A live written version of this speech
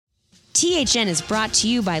THN is brought to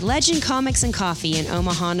you by Legend Comics and Coffee in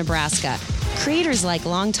Omaha, Nebraska. Creators like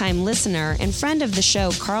longtime listener and friend of the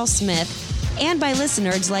show, Carl Smith, and by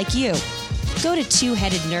listeners like you. Go to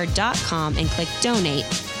twoheadednerd.com and click donate,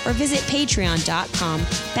 or visit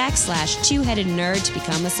patreon.com/twoheadednerd to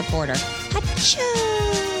become a supporter.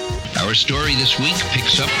 Achoo! Our story this week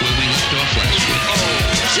picks up where we left off last week.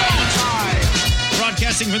 Showtime!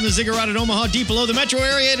 Broadcasting from the Ziggurat at Omaha, deep below the metro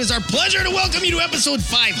area, it is our pleasure to welcome you to episode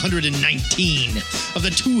 519 of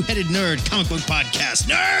the Two-Headed Nerd comic book podcast.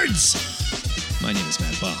 Nerds! My name is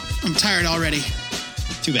Matt Baugh. I'm tired already.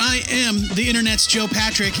 Too bad. I am the Internet's Joe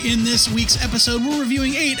Patrick. In this week's episode, we're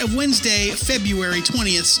reviewing 8 of Wednesday, February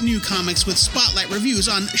 20th's new comics with spotlight reviews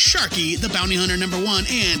on Sharky, the Bounty Hunter #1,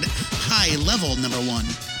 and High Level #1.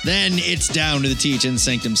 Then it's down to the THN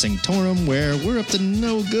Sanctum Sanctorum, where we're up to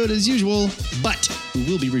no good as usual, but we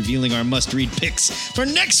will be revealing our must-read picks for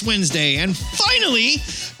next Wednesday. And finally,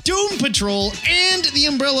 Doom Patrol and The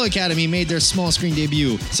Umbrella Academy made their small screen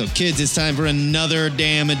debut. So kids, it's time for another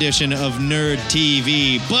damn edition of Nerd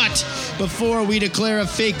TV. But before we declare a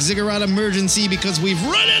fake Ziggurat emergency because we've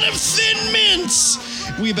run out of Thin Mints,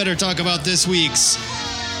 we better talk about this week's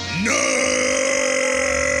Nerd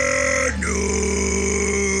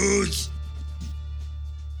News.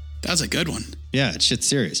 That was a good one. Yeah, it's shit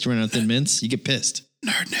serious. You run out of Thin Mints, you get pissed.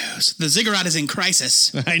 Nerd news. The Ziggurat is in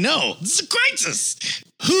crisis. I know. This is a crisis.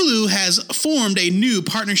 Hulu has formed a new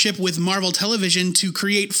partnership with Marvel Television to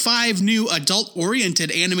create 5 new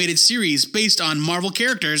adult-oriented animated series based on Marvel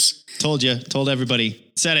characters. Told you. Told everybody.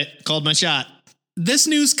 Said it. Called my shot. This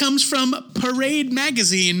news comes from Parade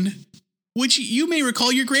Magazine, which you may recall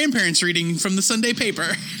your grandparents reading from the Sunday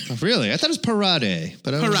paper. Oh, really? I thought it was Parade.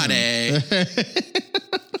 But Parade.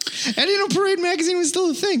 I didn't know Parade Magazine was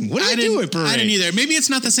still a thing. What did I do with Parade? I didn't either. Maybe it's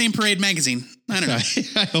not the same Parade Magazine. I don't know.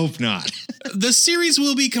 I hope not. The series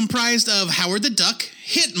will be comprised of Howard the Duck,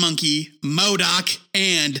 Hit Monkey, MODOK,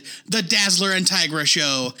 and The Dazzler and Tigra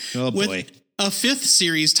Show. Oh, boy. With a 5th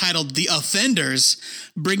series titled The Offenders,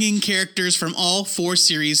 bringing characters from all 4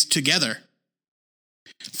 series together.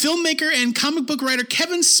 Filmmaker and comic book writer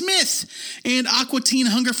Kevin Smith and Aqua Teen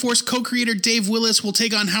Hunger Force co-creator Dave Willis will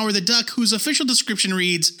take on Howard the Duck, whose official description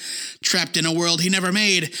reads, "Trapped in a world he never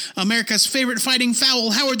made, America's favorite fighting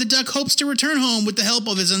fowl, Howard the Duck hopes to return home with the help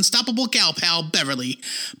of his unstoppable gal pal, Beverly,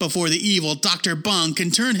 before the evil Dr. Bung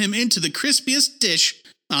can turn him into the crispiest dish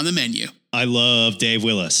on the menu." I love Dave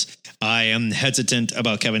Willis. I am hesitant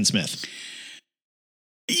about Kevin Smith.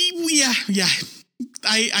 Yeah.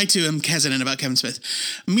 I too am hesitant about Kevin Smith.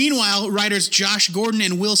 Meanwhile, writers Josh Gordon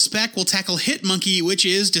and Will Speck will tackle Hit Monkey, which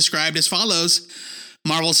is described as follows.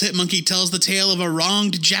 Marvel's Hit Monkey tells the tale of a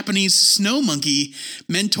wronged Japanese snow monkey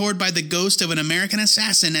mentored by the ghost of an American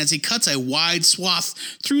assassin as he cuts a wide swath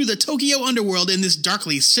through the Tokyo underworld in this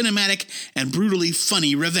darkly cinematic and brutally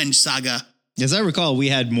funny revenge saga. As I recall, we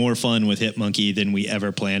had more fun with Hit Monkey than we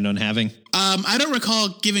ever planned on having. I don't recall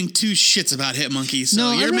giving 2 shits about Hit Monkey,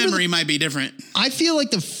 so your memory might be different. I feel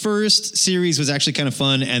like the first series was actually kind of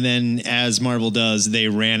fun, and then as Marvel does, they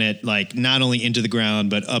ran it like not only into the ground,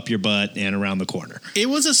 but up your butt and around the corner. It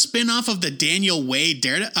was a spin-off of the Daniel Way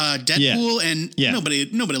Deadpool, and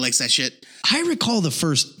nobody likes that shit. I recall the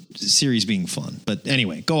first series being fun, but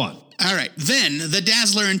anyway, go on. All right. Then, The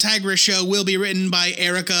Dazzler and Tigra Show will be written by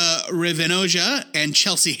Erica Rivenoja and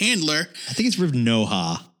Chelsea Handler. I think it's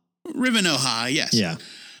Rivenoja. Rivenoja, yes. Yeah.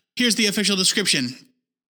 Here's the official description.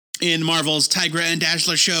 In Marvel's Tigra and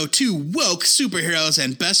Dazzler show, 2 woke superheroes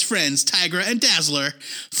and best friends, Tigra and Dazzler,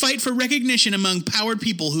 fight for recognition among powered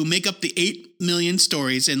people who make up the 8 million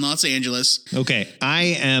stories in Los Angeles. Okay,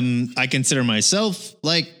 I consider myself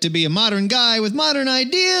like to be a modern guy with modern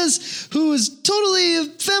ideas who is totally a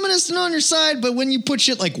feminist and on your side, but when you put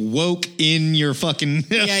shit like woke in your fucking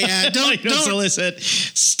don't solicit,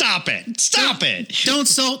 stop it.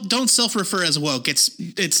 Don't self-refer as woke.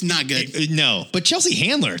 It's not good. No, but Chelsea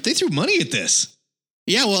Handler, they threw money at this.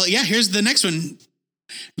 Yeah, well, here's the next one.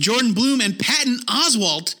 Jordan Bloom and Patton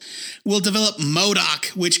Oswalt will develop MODOK,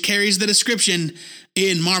 which carries the description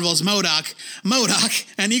in Marvel's MODOK,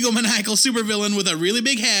 an egomaniacal supervillain with a really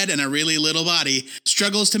big head and a really little body,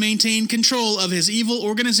 struggles to maintain control of his evil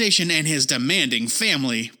organization and his demanding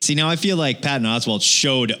family. See, now I feel like Patton Oswalt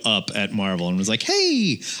showed up at Marvel and was like,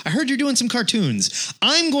 hey, I heard you're doing some cartoons.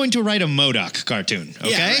 I'm going to write a MODOK cartoon,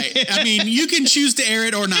 okay? Yeah, right. I mean, you can choose to air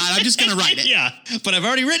it or not. I'm just going to write it. Yeah, but I've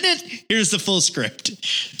already written it. Here's the full script.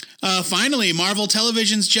 Finally, Marvel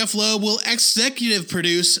Television's Jeff Loeb will executive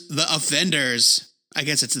produce The Offenders. I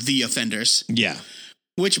guess it's The Offenders. Yeah.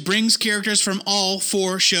 Which brings characters from all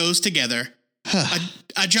 4 shows together.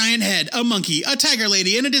 a giant head, a monkey, a tiger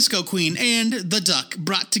lady, and a disco queen, and the duck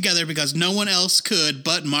brought together because no one else could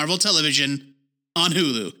but Marvel Television on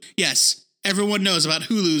Hulu. Yes, everyone knows about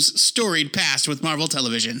Hulu's storied past with Marvel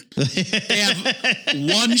Television. They have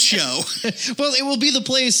one show. Well, it will be the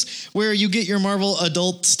place where you get your Marvel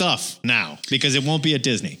adult stuff now because it won't be at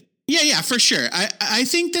Disney. Yeah, for sure. I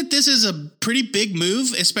think that this is a pretty big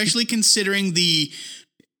move, especially considering the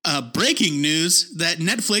breaking news that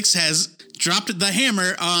Netflix has dropped the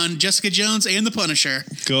hammer on Jessica Jones and The Punisher.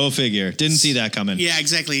 Go figure. Didn't see that coming. Yeah,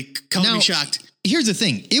 exactly. Call me shocked. Here's the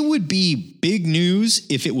thing. It would be big news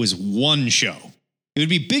if it was one show. It would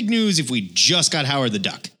be big news if we just got Howard the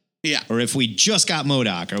Duck. Yeah. Or if we just got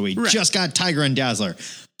MODOK, or we just got Tiger and Dazzler.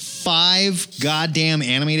 5 goddamn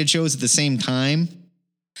animated shows at the same time.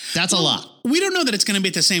 That's a lot. We don't know that it's going to be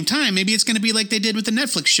at the same time. Maybe it's going to be like they did with the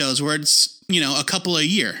Netflix shows where it's, a couple a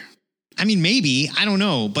year. I mean, maybe. I don't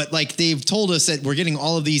know. But like they've told us that we're getting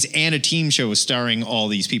all of these and a team show starring all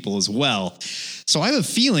these people as well. So I have a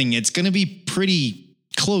feeling it's going to be pretty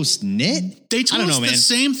close knit. They told us the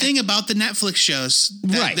same thing about the Netflix shows.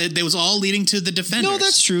 That was all leading to the Defenders. No,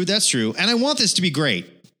 that's true. That's true. And I want this to be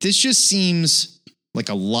great. This just seems like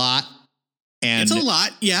a lot. And it's a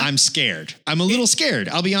lot, yeah. I'm scared. I'm a little scared.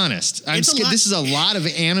 I'll be honest. I'm scared. This is a lot of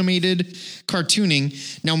animated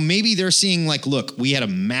cartooning. Now, maybe they're seeing like, look, we had a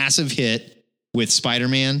massive hit with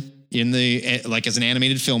Spider-Man as an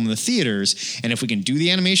animated film in the theaters. And if we can do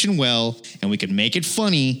the animation well and we can make it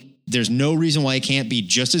funny, there's no reason why it can't be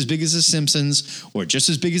just as big as The Simpsons or just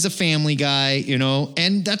as big as a Family Guy,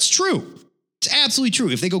 and that's true. It's absolutely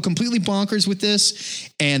true. If they go completely bonkers with this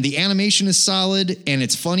and the animation is solid and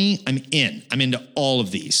it's funny, I'm in. I'm into all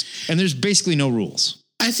of these. And there's basically no rules.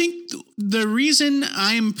 I think the reason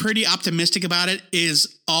I'm pretty optimistic about it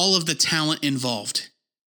is all of the talent involved.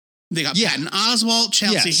 They got Patton Oswalt,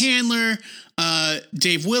 Chelsea Handler,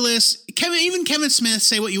 Dave Willis, Kevin Smith.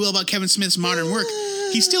 Say what you will about Kevin Smith's modern work.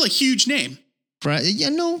 He's still a huge name. Right. Yeah,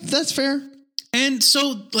 no, that's fair. And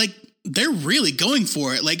so they're really going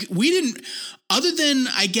for it. Like we didn't, other than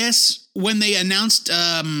I guess when they announced,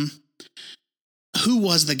 who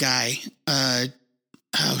was the guy?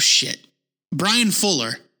 Brian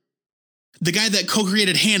Fuller, the guy that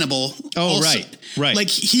co-created Hannibal. Oh, also, right. Like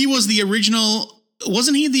he was the original,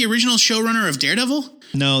 wasn't he the original showrunner of Daredevil?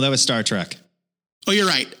 No, that was Star Trek. Oh, you're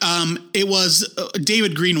right. It was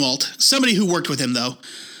David Greenwalt, somebody who worked with him though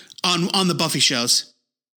on the Buffy shows.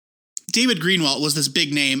 David Greenwalt was this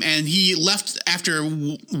big name, and he left after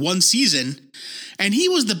one season, and he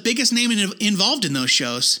was the biggest name involved in those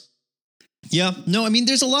shows. Yeah, no, I mean,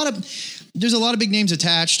 there's a lot of big names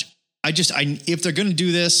attached. If they're going to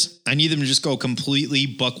do this, I need them to just go completely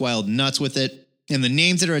buck wild nuts with it. And the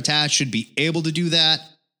names that are attached should be able to do that.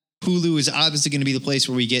 Hulu is obviously going to be the place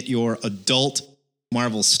where we get your adult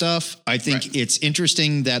Marvel stuff. I think it's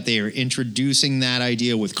interesting that they are introducing that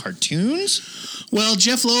idea with cartoons. Well,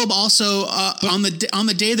 Jeff Loeb also on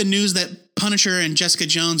the day of the news that Punisher and Jessica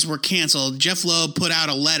Jones were canceled, Jeff Loeb put out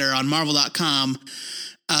a letter on Marvel.com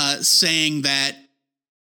saying that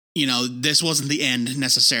this wasn't the end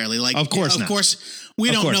necessarily. Like, of course, we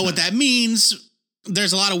don't know what that means.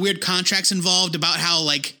 There's a lot of weird contracts involved about how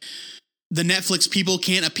the Netflix people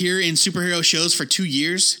can't appear in superhero shows for 2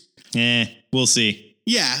 years. We'll see.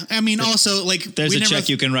 Yeah, I mean, also there's a check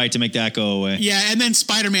you can write to make that go away. Yeah, and then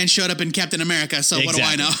Spider-Man showed up in Captain America. So What do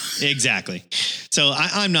I know? Exactly. So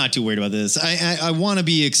I'm not too worried about this. I want to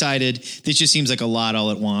be excited. This just seems like a lot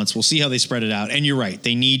all at once. We'll see how they spread it out. And you're right.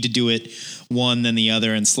 They need to do it one, then the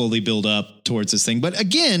other, and slowly build up towards this thing. But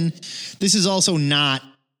again, this is also not.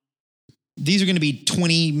 These are going to be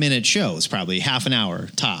 20-minute shows, probably half an hour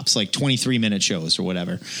tops, like 23-minute shows or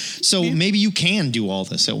whatever. So maybe you can do all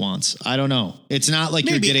this at once. I don't know. It's not like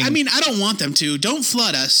you're getting. I mean, I don't want them to. Don't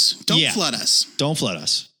flood us. Don't flood us. Don't flood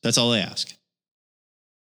us. That's all they ask.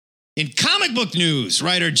 In comic book news,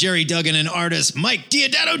 writer Jerry Duggan and artist Mike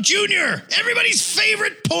Deodato Jr., everybody's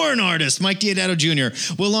favorite porn artist, Mike Deodato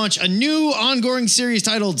Jr., will launch a new ongoing series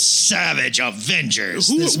titled Savage Avengers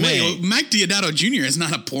this May. Mike Deodato Jr. is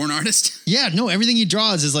not a porn artist? Yeah, no, everything he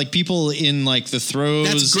draws is people in the throes.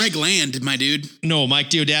 That's Greg Land, my dude. No, Mike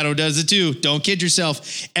Deodato does it too. Don't kid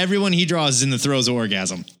yourself. Everyone he draws is in the throes of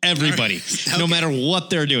orgasm. Everybody. Right. Okay. No matter what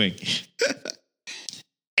they're doing.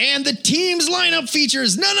 And the team's lineup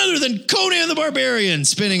features none other than Conan the Barbarian.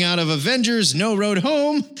 Spinning out of Avengers No Road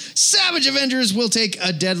Home, Savage Avengers will take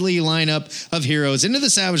a deadly lineup of heroes into the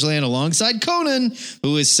Savage Land alongside Conan,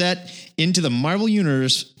 who is set into the Marvel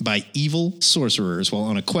Universe by evil sorcerers while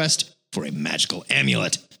on a quest for a magical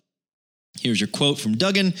amulet. Here's your quote from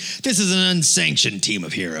Duggan. "This is an unsanctioned team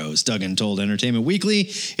of heroes," Duggan told Entertainment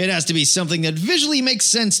Weekly. "It has to be something that visually makes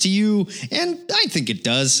sense to you, and I think it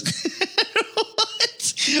does."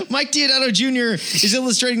 Mike Diodato Jr. is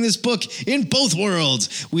illustrating this book in both worlds.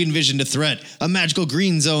 "We envisioned a threat, a magical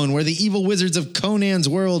green zone where the evil wizards of Conan's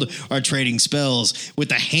world are trading spells with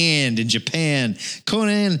the hand in Japan.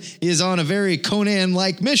 Conan is on a very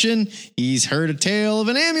Conan-like mission. He's heard a tale of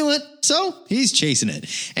an amulet, so he's chasing it.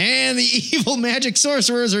 And the evil magic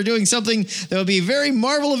sorcerers are doing something that would be a very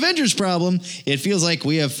Marvel Avengers problem. It feels like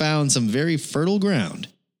we have found some very fertile ground.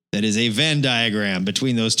 That is a Venn diagram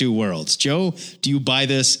between those two worlds." Joe, do you buy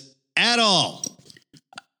this at all?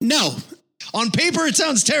 No. On paper, it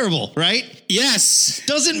sounds terrible, right? Yes.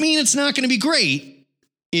 Doesn't mean it's not going to be great.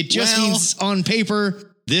 It just means on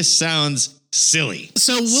paper, this sounds silly.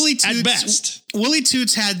 So Willie Toots, at best. Willie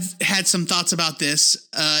Toots had some thoughts about this.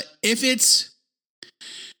 If it's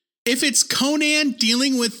Conan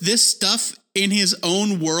dealing with this stuff in his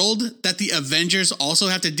own world that the Avengers also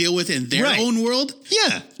have to deal with in their own world,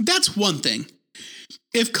 yeah, that's one thing.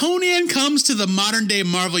 If Conan comes to the modern day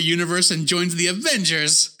Marvel universe and joins the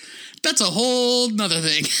Avengers, that's a whole nother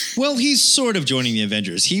thing. Well, he's sort of joining the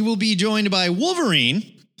Avengers. He will be joined by Wolverine,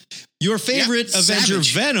 your favorite Avenger,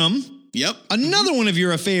 Savage. Venom. Yep. Another one of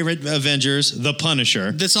your favorite Avengers, the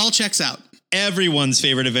Punisher. This all checks out. Everyone's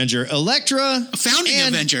favorite Avenger, Elektra. Founding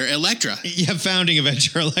Avenger, Elektra. Yeah, founding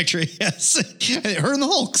Avenger, Elektra, yes. Her and the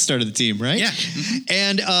Hulk started the team, right? Yeah.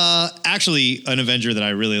 And actually, an Avenger that I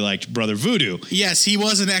really liked, Brother Voodoo. Yes, he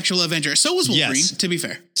was an actual Avenger. So was Wolverine, to be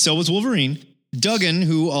fair. So was Wolverine. Duggan,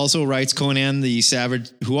 who also writes Conan the Savage,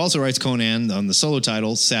 who also writes Conan on the solo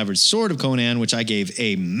title, Savage Sword of Conan, which I gave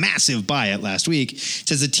a massive buy at last week,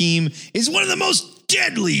 says the team is one of the most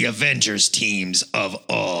deadly Avengers teams of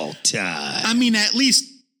all time. I mean, at least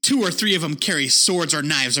 2 or 3 of them carry swords or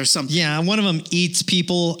knives or something. Yeah, one of them eats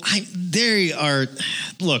people. They're going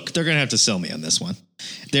to have to sell me on this one.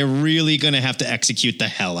 They're really going to have to execute the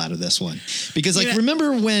hell out of this one. Because,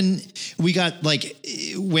 remember when we got,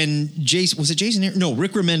 when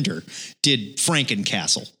Rick Remender did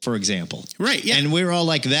Frankencastle, for example. Right, yeah. And we were all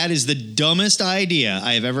like, that is the dumbest idea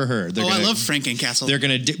I have ever heard. I love Frankencastle. They're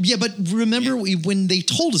going to yeah, but remember when they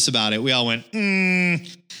told us about it, we all went,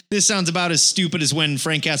 this sounds about as stupid as when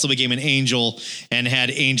Frank Castle became an angel and had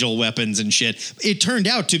angel weapons and shit. It turned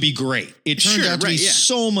out to be great. It turned out to be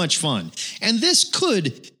so much fun. And this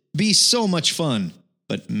could be so much fun.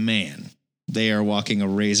 But man, they are walking a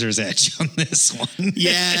razor's edge on this one.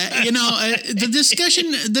 Yeah,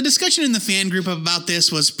 the discussion in the fan group about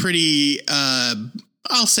this was pretty,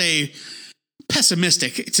 I'll say,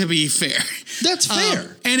 pessimistic, to be fair. That's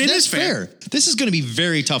fair. And it is fair. This is going to be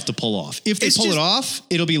very tough to pull off. If they pull it off,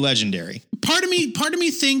 it'll be legendary. Part of me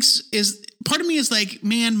is like,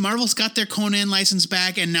 man, Marvel's got their Conan license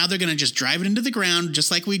back and now they're going to just drive it into the ground,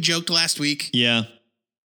 just like we joked last week. Yeah.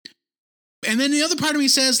 And then the other part of me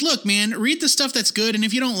says, look, man, read the stuff that's good. And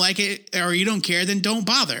if you don't like it or you don't care, then don't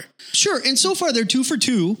bother. Sure. And so far they're 2 for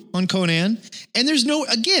 2 on Conan. And there's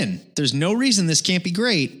no reason this can't be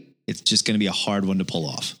great. It's just going to be a hard one to pull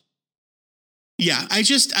off. Yeah, I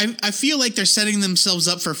feel like they're setting themselves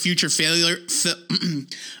up for future failure.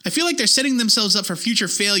 I feel like they're setting themselves up for future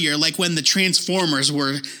failure, like when the Transformers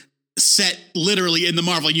were set literally in the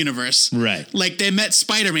Marvel Universe. Right. Like they met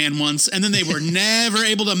Spider-Man once, and then they were never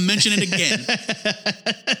able to mention it again.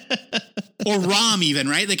 Or Rom even,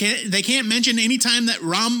 right? They can't mention any time that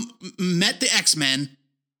Rom met the X-Men.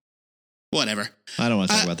 Whatever. I don't want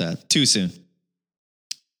to talk about that. Too soon.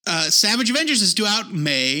 Savage Avengers is due out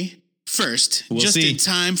May 1st, we'll just see. in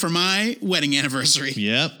time for my wedding anniversary.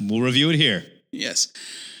 Yep, we'll review it here. Yes.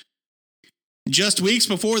 Just weeks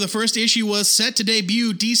before the first issue was set to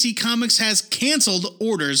debut, DC Comics has canceled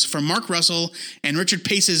orders for Mark Russell and Richard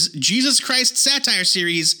Pace's Jesus Christ satire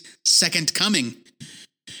series, Second Coming.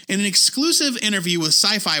 In an exclusive interview with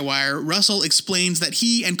Sci-Fi Wire, Russell explains that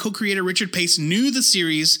he and co-creator Richard Pace knew the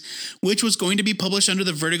series, which was going to be published under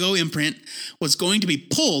the Vertigo imprint, was going to be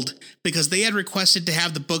pulled because they had requested to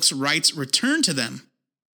have the book's rights returned to them.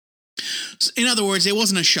 In other words, it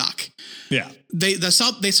wasn't a shock. Yeah. They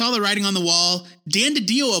saw the writing on the wall. Dan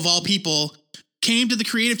DiDio, of all people, came to the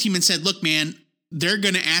creative team and said, look, man, they're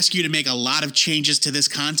going to ask you to make a lot of changes to this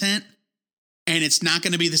content, and it's not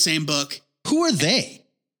going to be the same book. Who are they?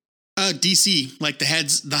 DC, like the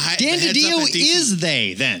heads, Dan DiDio is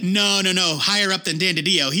they then? No, higher up than Dan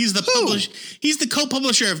DiDio. He's the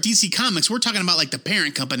co-publisher of DC Comics. We're talking about like the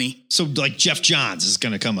parent company. So like Jeff Johns is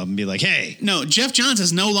going to come up and be like, hey. No, Jeff Johns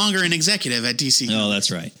is no longer an executive at DC. Oh, that's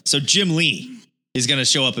right. So Jim Lee is going to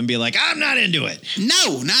show up and be like, I'm not into it.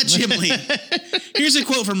 No, not Jim Lee. Here's a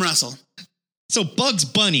quote from Russell. So Bugs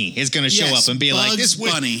Bunny is going to show up and be like,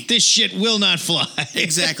 this shit will not fly.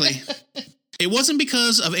 Exactly. It wasn't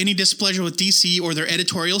because of any displeasure with DC or their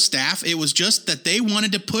editorial staff. It was just that they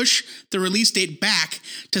wanted to push the release date back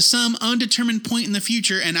to some undetermined point in the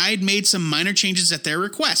future, and I had made some minor changes at their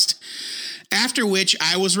request. After which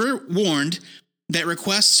I was warned that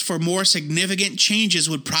requests for more significant changes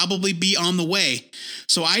would probably be on the way.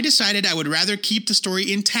 So I decided I would rather keep the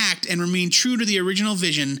story intact and remain true to the original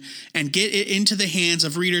vision and get it into the hands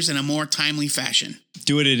of readers in a more timely fashion.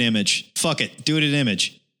 Do it at Image. Fuck it. Do it at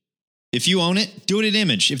Image. If you own it, do it at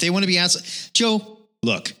Image. If they want to be asked, Joe,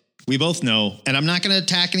 look, we both know, and I'm not going to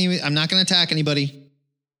attack anybody.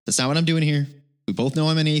 That's not what I'm doing here. We both know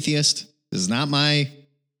I'm an atheist. This is not my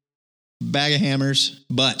bag of hammers,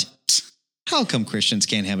 but how come Christians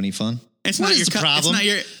can't have any fun? It's not your problem.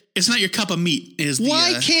 It's not your cup of meat.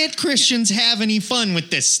 Why can't Christians have any fun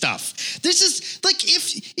with this stuff? This is like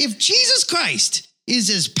if Jesus Christ is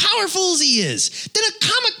as powerful as he is, then a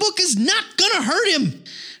comic book is not gonna hurt him.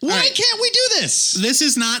 Why can't we do this? This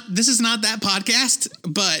is not that podcast,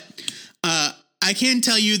 but I can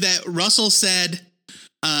tell you that Russell said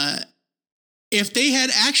if they had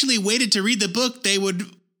actually waited to read the book, they would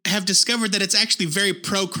have discovered that it's actually very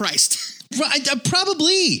pro-Christ. Right,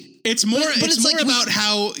 probably. It's more about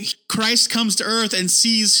how Christ comes to Earth and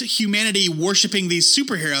sees humanity worshiping these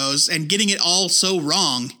superheroes and getting it all so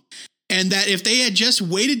wrong. And that if they had just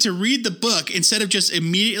waited to read the book instead of just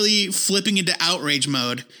immediately flipping into outrage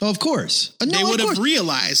mode. Oh, of course. They would have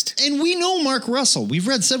realized. And we know Mark Russell. We've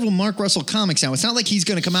read several Mark Russell comics now. It's not like he's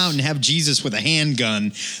going to come out and have Jesus with a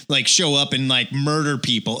handgun, like show up and like murder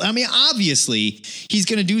people. I mean, obviously, he's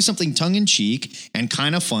going to do something tongue in cheek and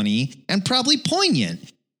kind of funny and probably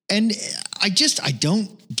poignant. And I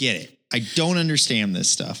don't get it. I don't understand this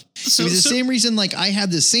stuff. So, it's the same reason, like, I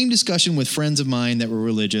had the same discussion with friends of mine that were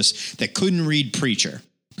religious that couldn't read Preacher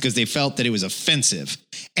because they felt that it was offensive.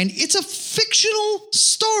 And it's a fictional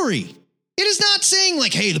story. It is not saying,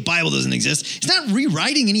 like, hey, the Bible doesn't exist. It's not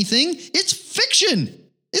rewriting anything. It's fiction.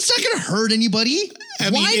 It's not going to hurt anybody.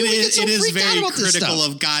 Why do we get so freaked out about this stuff? It is very critical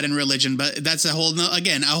of God and religion, but that's a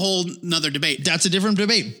whole nother debate. That's a different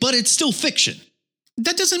debate, but it's still fiction.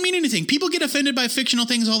 That doesn't mean anything. People get offended by fictional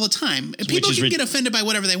things all the time. People can get offended by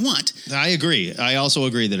whatever they want. I agree. I also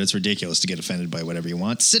agree that it's ridiculous to get offended by whatever you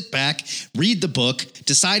want. Sit back, read the book,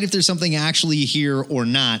 decide if there's something actually here or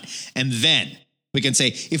not, and then we can say,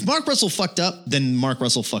 if Mark Russell fucked up, then Mark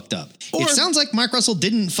Russell fucked up. It sounds like Mark Russell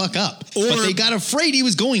didn't fuck up, but they got afraid he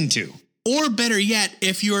was going to. Or better yet,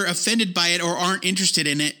 if you're offended by it or aren't interested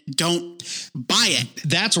in it, don't buy it.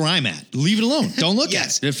 That's where I'm at. Leave it alone. Don't look at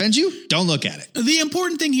it. If it offends you, don't look at it. The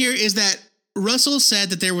important thing here is that Russell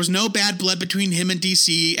said that there was no bad blood between him and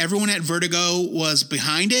DC. Everyone at Vertigo was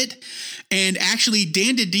behind it. And actually,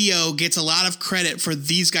 Dan DiDio gets a lot of credit for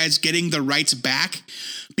these guys getting the rights back,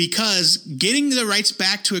 because getting the rights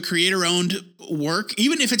back to a creator-owned work,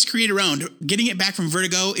 even if it's creator-owned, getting it back from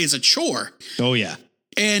Vertigo is a chore. Oh, yeah.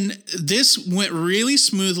 And this went really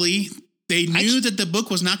smoothly. They knew that the book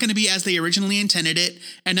was not going to be as they originally intended it.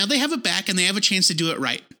 And now they have it back and they have a chance to do it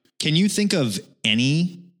right. Can you think of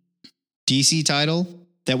any DC title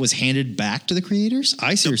that was handed back to the creators?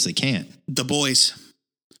 I seriously can't. The Boys.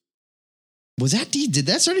 Was that did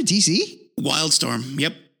that start at DC? Wildstorm.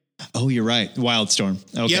 Yep. Oh, you're right. Wildstorm.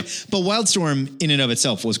 Okay. Yep. But Wildstorm in and of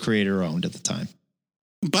itself was creator owned at the time.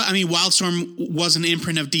 But I mean, Wildstorm was an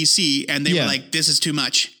imprint of DC, and they were like, this is too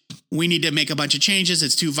much. We need to make a bunch of changes.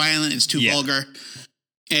 It's too violent. It's too vulgar.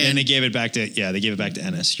 And they gave it back to,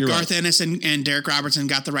 Ennis. You're Garth Ennis and Derek Robertson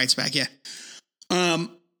got the rights back. Yeah.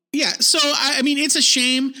 So, I mean, it's a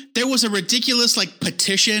shame. There was a ridiculous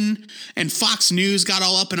petition, and Fox News got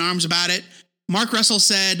all up in arms about it. Mark Russell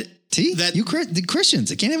said that the Christians,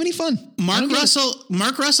 they can't have any fun. Mark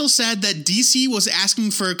Russell said that DC was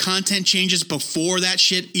asking for content changes before that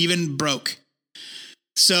shit even broke.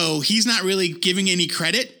 So he's not really giving any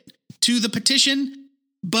credit to the petition,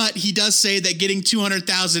 but he does say that getting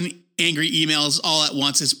 200,000 angry emails all at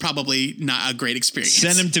once is probably not a great experience.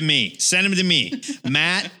 Send them to me.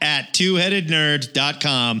 Matt at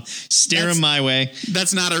twoheadednerd.com. Steer him my way.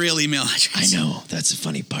 That's not a real email address. I know. That's the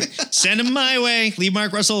funny part. Send him my way. Leave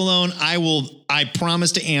Mark Russell alone. I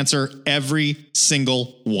promise to answer every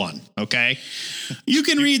single one. Okay. You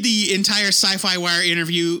can read the entire Sci-Fi Wire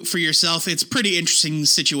interview for yourself. It's a pretty interesting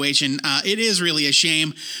situation. It is really a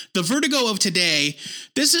shame. The Vertigo of today,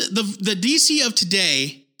 this is the DC of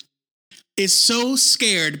today is so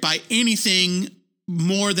scared by anything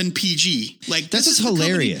more than PG. This is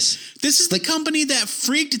hilarious. This is the company that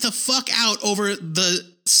freaked the fuck out over the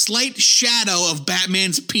slight shadow of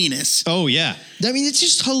Batman's penis. Oh, yeah. I mean, it's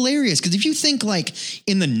just hilarious because if you think like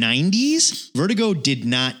in the 90s, Vertigo did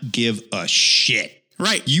not give a shit.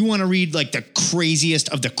 Right. You want to read like the craziest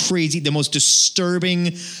of the most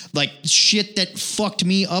disturbing like shit that fucked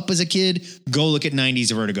me up as a kid. Go look at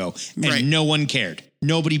 90s Vertigo. And no one cared.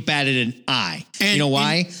 Nobody batted an eye. And, you know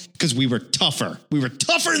why? Because we were tougher. We were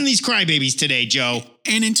tougher than these crybabies today, Joe.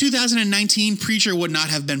 And in 2019, Preacher would not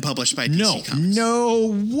have been published by DC Comics.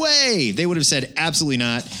 No way. They would have said absolutely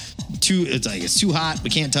not. It's too hot. We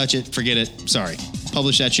can't touch it. Forget it. Sorry.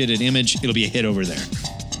 Publish that shit in Image. It'll be a hit over there.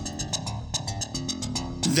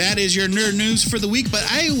 That is your nerd news for the week, but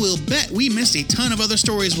I will bet we missed a ton of other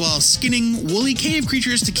stories while skinning woolly cave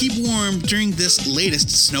creatures to keep warm during this latest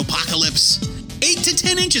snowpocalypse. 8 to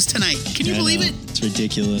 10 inches tonight. Can you believe it? It's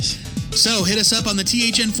ridiculous. So hit us up on the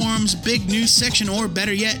THN Forums Big News section, or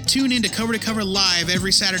better yet, tune in to Cover Live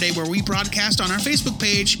every Saturday where we broadcast on our Facebook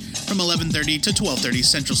page from 11:30 to 12:30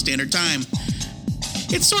 Central Standard Time.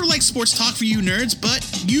 It's sort of like sports talk for you nerds, but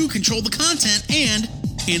you control the content and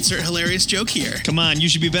insert hilarious joke here. Come on, you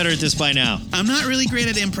should be better at this by now. I'm not really great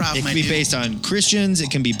at improv, It can be based on Christians.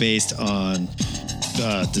 It can be based on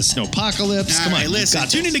the snowpocalypse. Come on, listen.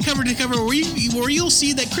 Tune in to Cover where you'll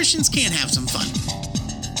see that Christians can have some fun.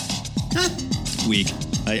 Huh? Weak.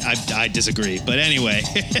 I disagree, but anyway.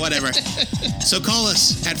 Whatever. So call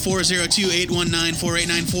us at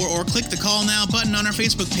 402-819-4894 or click the Call Now button on our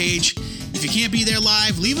Facebook page. If you can't be there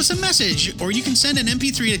live, leave us a message, or you can send an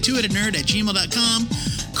MP3 to twoheadednerd@gmail.com.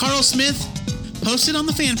 Carl Smith posted on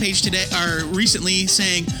the fan page recently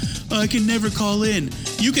saying, I can never call in.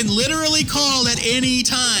 You can literally call at any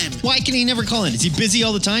time. Why can he never call in? Is he busy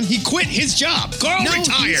all the time? He quit his job. Carl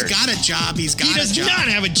retired. He's got a job. He does not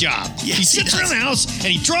have a job. Yes, he sits around the house and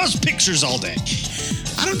he draws pictures all day.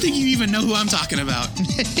 I don't think you even know who I'm talking about.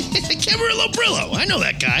 Camarillo Brillo. I know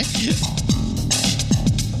that guy.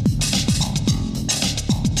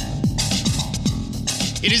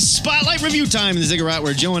 It is Spotlight Review time in the Ziggurat,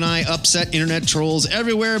 where Joe and I upset internet trolls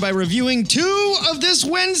everywhere by reviewing 2 of this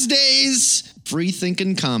Wednesday's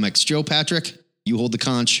free-thinking comics. Joe Patrick, you hold the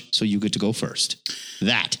conch, so you get to go first.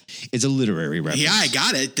 That is a literary reference. Yeah, I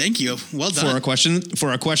got it. Thank you. Well done. For our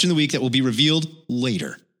question of the week that will be revealed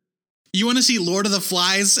later. You want to see Lord of the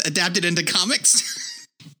Flies adapted into comics?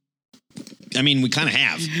 I mean, we kind of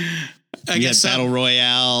have. You had Battle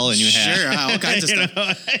Royale, and you had all kinds of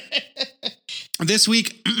stuff. This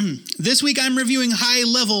week I'm reviewing High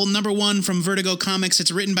Level #1 from Vertigo Comics. It's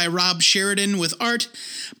written by Rob Sheridan with art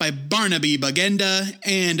by Barnaby Bagenda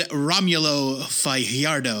and Romulo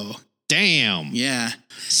Fajardo. Damn. Yeah.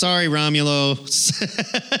 Sorry, Romulo.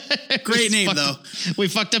 Great name, though. We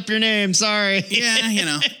fucked up your name. Sorry.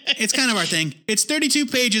 Yeah, it's kind of our thing. It's 32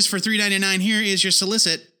 pages for $3.99. Here is your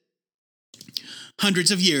solicit.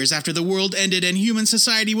 Hundreds of years after the world ended and human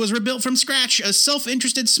society was rebuilt from scratch, a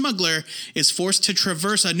self-interested smuggler is forced to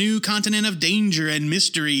traverse a new continent of danger and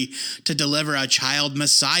mystery to deliver a child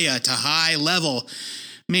messiah to High Level.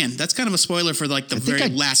 Man, that's kind of a spoiler for like the very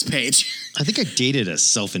last page. I think I dated a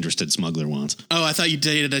self-interested smuggler once. Oh, I thought you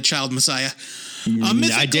dated a child messiah.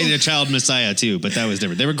 I dated a child messiah too, but that was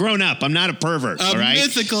different. They were grown up. I'm not a pervert. A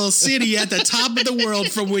mythical city at the top of the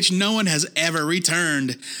world from which no one has ever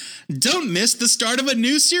returned. Don't miss the start of a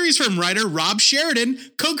new series from writer Rob Sheridan,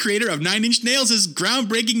 co-creator of 9 Inch Nails'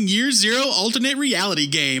 groundbreaking Year Zero alternate reality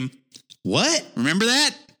game. What? Remember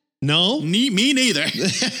that? No. Me neither.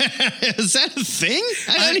 Is that a thing?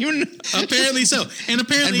 I don't even know. Apparently so. And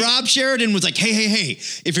Rob Sheridan was like, hey,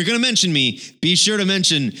 if you're going to mention me, be sure to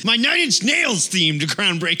mention my 9 Inch Nails themed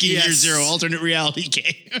groundbreaking Year Zero alternate reality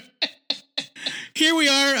game. Here we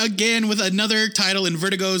are again with another title in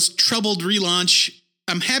Vertigo's troubled relaunch.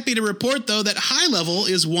 I'm happy to report, though, that High Level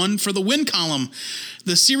is one for the win column.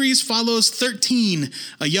 The series follows 13,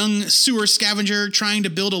 a young sewer scavenger trying to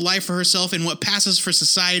build a life for herself in what passes for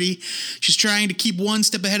society. She's trying to keep one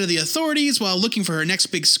step ahead of the authorities while looking for her next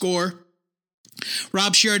big score.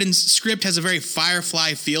 Rob Sheridan's script has a very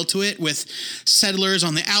Firefly feel to it, with settlers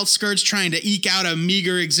on the outskirts trying to eke out a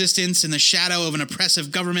meager existence in the shadow of an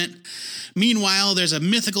oppressive government. Meanwhile, there's a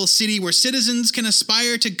mythical city where citizens can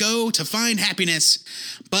aspire to go to find happiness,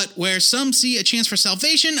 but where some see a chance for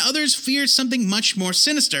salvation, others fear something much more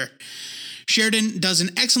sinister. Sheridan does an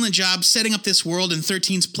excellent job setting up this world and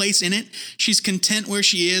 13's place in it. She's content where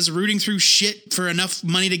she is, rooting through shit for enough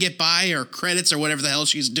money to get by or credits or whatever the hell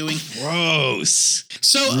she's doing. Gross.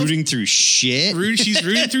 So rooting through shit? She's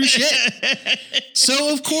rooting through shit.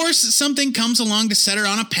 So, of course, something comes along to set her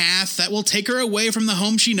on a path that will take her away from the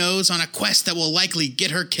home she knows on a quest that will likely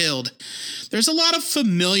get her killed. There's a lot of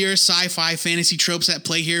familiar sci-fi fantasy tropes at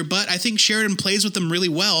play here, but I think Sheridan plays with them really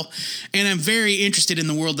well, and I'm very interested in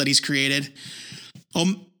the world that he's created.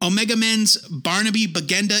 Omega Men's Barnaby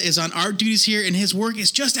Bagenda is on art duties here, and his work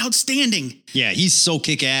is just outstanding. Yeah, he's so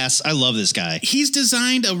kick-ass. I love this guy. He's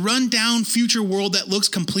designed a rundown future world that looks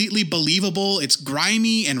completely believable. It's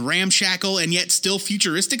grimy and ramshackle, and yet still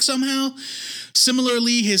futuristic somehow.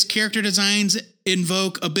 Similarly, his character designs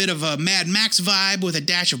invoke a bit of a Mad Max vibe with a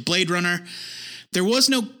dash of Blade Runner. There was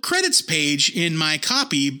no credits page in my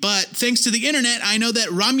copy, but thanks to the internet, I know that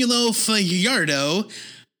Romulo Fajardo.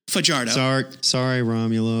 Sorry,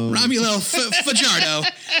 Romulo. Fajardo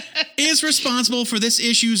is responsible for this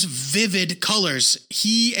issue's vivid colors.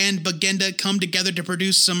 He and Bagenda come together to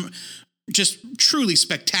produce some just truly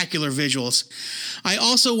spectacular visuals. I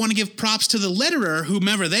also want to give props to the letterer,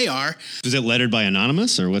 whomever they are. Was it lettered by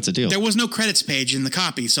Anonymous, or what's the deal? There was no credits page in the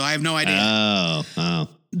copy, so I have no idea. Oh.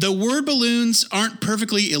 The word balloons aren't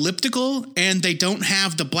perfectly elliptical, and they don't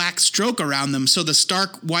have the black stroke around them, so the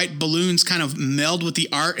stark white balloons kind of meld with the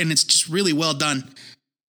art, and it's just really well done.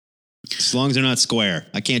 As long as they're not square.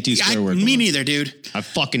 I can't do square word balloons. Me neither, dude. I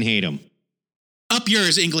fucking hate them. Up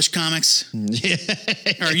yours, English comics.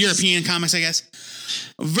 Or European comics, I guess.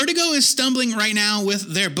 Vertigo is stumbling right now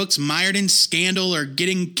with their books mired in scandal or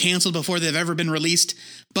getting canceled before they've ever been released,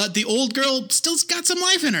 but the old girl still's got some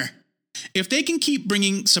life in her. If they can keep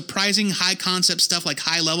bringing surprising high-concept stuff like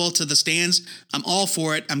High Level to the stands, I'm all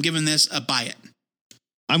for it. I'm giving this a buy it.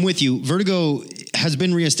 I'm with you. Vertigo has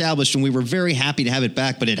been reestablished, and we were very happy to have it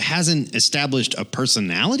back, but it hasn't established a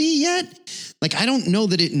personality yet. Like, I don't know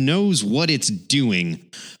that it knows what it's doing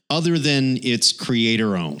other than it's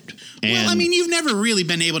creator-owned. Well, I mean, you've never really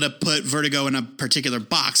been able to put Vertigo in a particular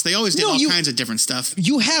box. They always did all kinds of different stuff.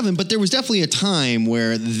 You haven't, but there was definitely a time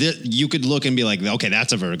where you could look and be like, okay,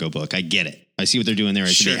 that's a Vertigo book. I get it. I see what they're doing there. I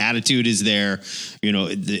see the attitude is there. You know,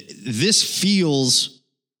 this feels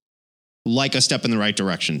like a step in the right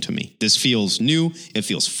direction to me. This feels new. It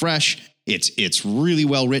feels fresh. It's really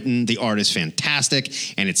well written. The art is fantastic,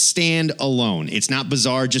 and it's stand alone. It's not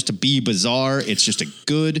bizarre just to be bizarre. It's just a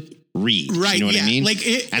good read. Right. You know what I mean?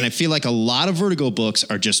 And I feel like a lot of Vertigo books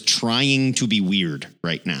are just trying to be weird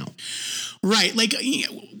right now. Right. Like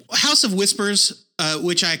House of Whispers,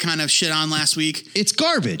 which I kind of shit on last week. It's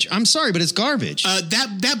garbage. I'm sorry, but it's garbage.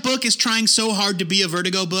 That book is trying so hard to be a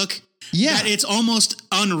Vertigo book that it's almost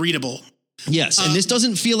unreadable. Yes, and this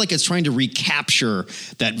doesn't feel like it's trying to recapture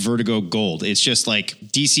that Vertigo gold. It's just like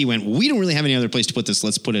DC went, we don't really have any other place to put this.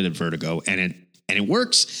 Let's put it at Vertigo, and it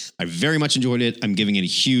works. I very much enjoyed it. I'm giving it a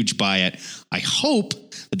huge buy it. I hope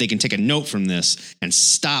that they can take a note from this and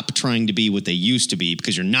stop trying to be what they used to be,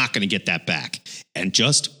 because you're not going to get that back, and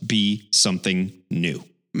just be something new.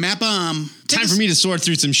 Mappa, time for me to sort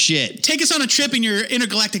through some shit. Take us on a trip in your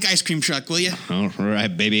intergalactic ice cream truck, will you? All right,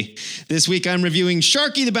 baby. This week I'm reviewing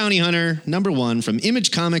Sharky the Bounty Hunter, #1 from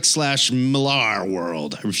Image Comics / Millar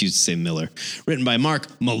World. I refuse to say Miller. Written by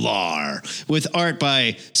Mark Millar, with art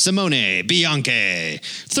by Simone Bianchi.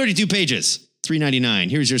 32 pages, $3.99.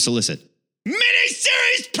 Here's your solicit.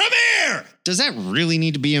 Miniseries premiere! Does that really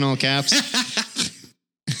need to be in all caps?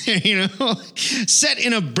 You know, set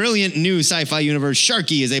in a brilliant new sci-fi universe,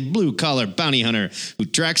 Sharky is a blue-collar bounty hunter who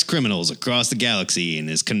tracks criminals across the galaxy in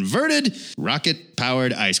his converted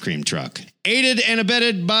rocket-powered ice cream truck. Aided and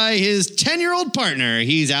abetted by his 10-year-old partner,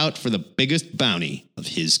 he's out for the biggest bounty of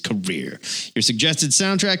his career. Your suggested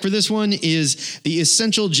soundtrack for this one is The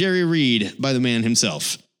Essential Jerry Reed by the man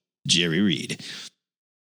himself, Jerry Reed.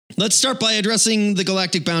 Let's start by addressing the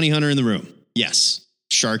galactic bounty hunter in the room. Yes,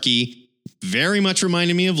 Sharky very much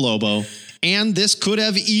reminded me of Lobo, and this could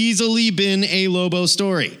have easily been a Lobo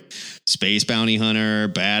story. Space bounty hunter,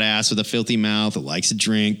 badass with a filthy mouth, that likes to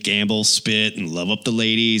drink, gamble, spit, and love up the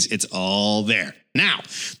ladies. It's all there. Now,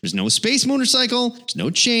 there's no space motorcycle, there's no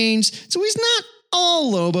chains, so he's not all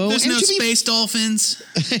Lobo. There's no space dolphins.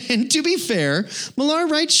 And to be fair, Millar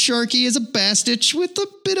writes Sharky as a bastich with a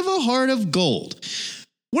bit of a heart of gold.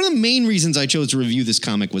 One of the main reasons I chose to review this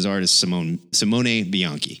comic was artist Simone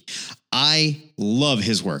Bianchi. I love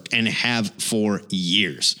his work and have for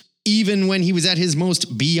years. Even when he was at his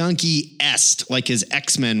most Bianchi-esque, like his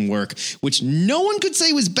X-Men work, which no one could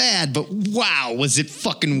say was bad, but wow, was it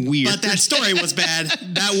fucking weird. But that story was bad.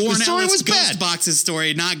 That Warren Ellis Ghost Boxes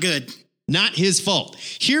story, not good. Not his fault.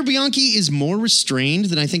 Here, Bianchi is more restrained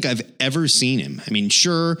than I think I've ever seen him. I mean,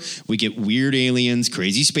 sure, we get weird aliens,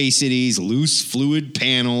 crazy space cities, loose fluid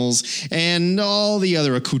panels, and all the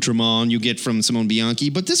other accoutrements you get from Simone Bianchi,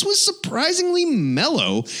 but this was surprisingly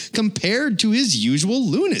mellow compared to his usual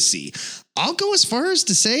lunacy. I'll go as far as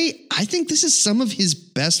to say I think this is some of his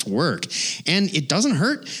best work, and it doesn't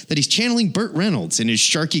hurt that he's channeling Burt Reynolds in his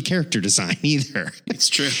Sharky character design either. It's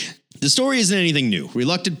true. The story isn't anything new.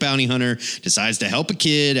 Reluctant bounty hunter decides to help a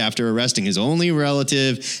kid after arresting his only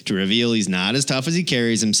relative to reveal he's not as tough as he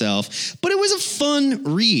carries himself. But it was a fun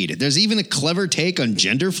read. There's even a clever take on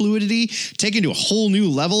gender fluidity, taken to a whole new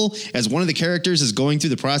level as one of the characters is going through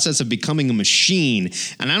the process of becoming a machine.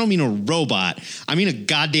 And I don't mean a robot. I mean a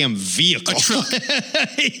goddamn vehicle. A truck.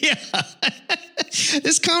 Yeah.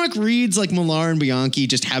 This comic reads like Millar and Bianchi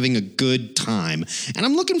just having a good time, and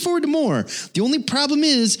I'm looking forward to more. The only problem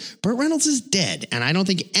is Burt Reynolds is dead, and I don't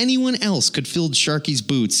think anyone else could fill Sharky's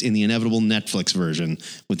boots in the inevitable Netflix version.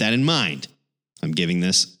 With that in mind, I'm giving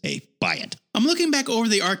this a buy it. I'm looking back over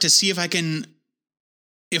the art to see if I can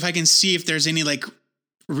see if there's any like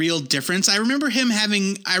real difference. I remember him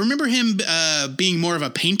being more of a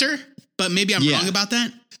painter, but maybe I'm wrong about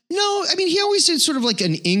that. No, I mean, he always did sort of like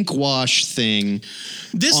an ink wash thing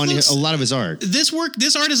on a lot of his art. This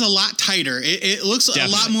art is a lot tighter. It looks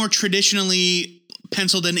Definitely. A lot more traditionally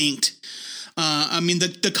penciled and inked. I mean,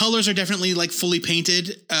 the colors are definitely like fully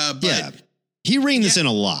painted. But he reined this in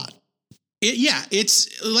a lot.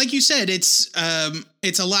 It's like you said, it's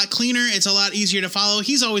a lot cleaner. It's a lot easier to follow.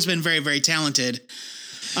 He's always been very, very talented.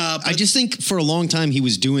 I just think for a long time he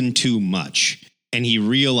was doing too much, and he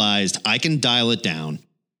realized I can dial it down.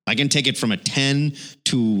 I can take it from a 10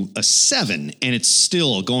 to a 7, and it's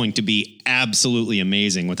still going to be absolutely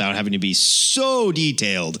amazing without having to be so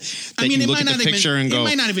detailed that you look at the picture and go... It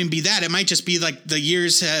might not even be that. It might just be like the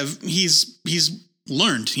years he's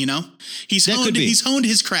learned, you know? He's honed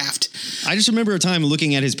his craft. I just remember a time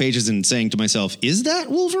looking at his pages and saying to myself, is that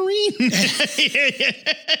Wolverine?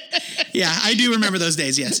 Yeah, I do remember those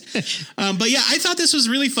days, yes. But yeah, I thought this was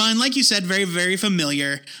really fun. Like you said, very, very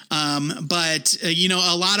familiar. But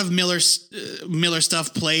a lot of Miller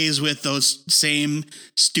stuff plays with those same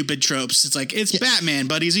stupid tropes. It's like, it's Batman,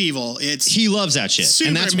 but he's evil. He loves that shit.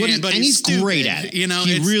 Superman, and that's what he's great at it. He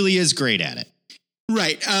really is great at it.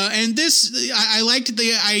 Right. And this, I liked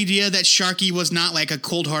the idea that Sharky was not like a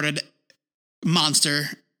cold-hearted monster.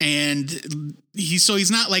 And he's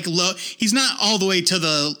not like he's not all the way to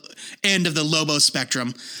the end of the Lobo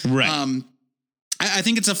spectrum. Right. I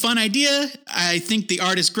think it's a fun idea. I think the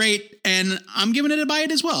art is great, and I'm giving it a buy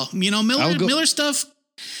it as well. Miller stuff,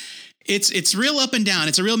 it's real up and down.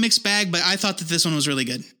 It's a real mixed bag, but I thought that this one was really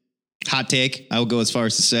good. Hot take. I will go as far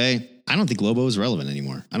as to say, I don't think Lobo is relevant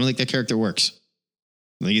anymore. I don't think that character works.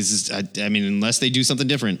 I think it's just, I mean, unless they do something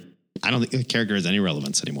different, I don't think the character has any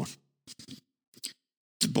relevance anymore.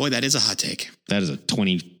 Boy, that is a hot take. That is a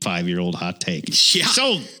 25-year-old hot take. Yeah.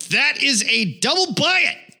 So that is a double buy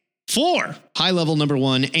it for High Level number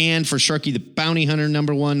 1 and for Sharky the Bounty Hunter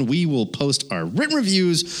number 1. We will post our written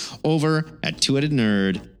reviews over at Two-Headed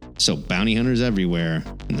Nerd. So bounty hunters everywhere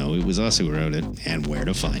know it was us who wrote it and where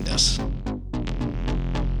to find us.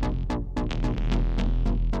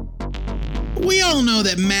 We all know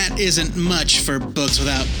that Matt isn't much for books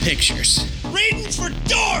without pictures. Reading for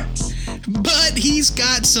dorks! But he's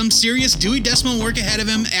got some serious Dewey Decimal work ahead of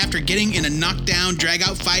him after getting in a knockdown,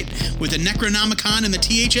 drag-out fight with the Necronomicon in the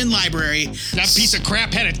THN library. That piece of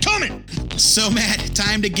crap had it coming! So, Matt,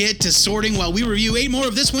 time to get to sorting while we review 8 more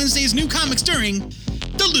of this Wednesday's new comics during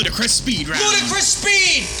the Ludicrous Speed Round. Ludicrous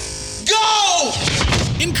Speed! Go!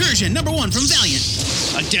 Incursion number 1 from Valiant.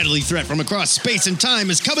 A deadly threat from across space and time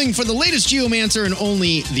is coming for the latest Geomancer, and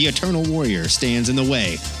only the Eternal Warrior stands in the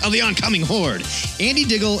way of the oncoming horde. Andy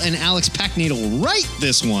Diggle and Alex Packnadle write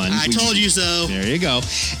this one. I told you so. There you go.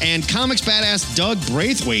 And comics badass Doug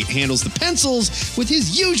Braithwaite handles the pencils with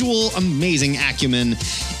his usual amazing acumen.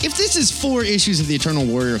 If this is 4 issues of the Eternal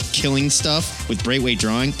Warrior killing stuff with Braithwaite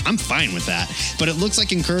drawing, I'm fine with that. But it looks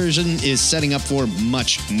like Incursion is setting up for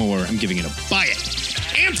much more. I'm giving it a buy it.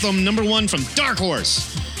 Anthem number 1 from Dark Horse.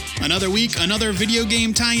 Another week, another video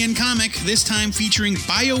game tie-in comic, this time featuring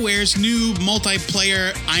BioWare's new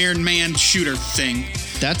multiplayer Iron Man shooter thing.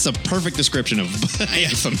 That's a perfect description of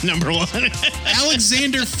Anthem number 1.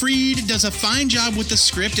 Alexander Freed does a fine job with the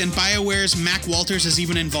script, and BioWare's Mac Walters is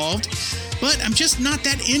even involved. But I'm just not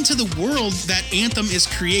that into the world that Anthem is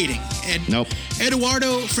creating. Nope.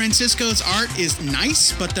 Eduardo Francisco's art is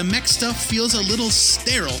nice, but the mech stuff feels a little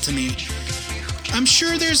sterile to me. I'm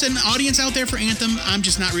sure there's an audience out there for Anthem. I'm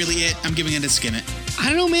just not really it. I'm giving it a skim it. I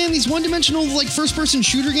don't know, man. These one-dimensional, like, first-person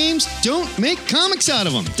shooter games, don't make comics out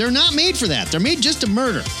of them. They're not made for that. They're made just to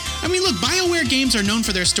murder. I mean, look, BioWare games are known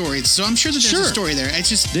for their stories, so I'm sure that there's a story there. It's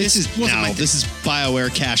just this is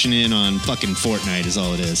BioWare cashing in on fucking Fortnite is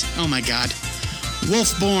all it is. Oh my god.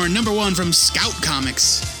 Wolfborn, number 1 from Scout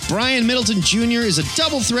Comics. Brian Middleton Jr. is a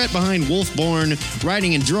double threat behind Wolfborn,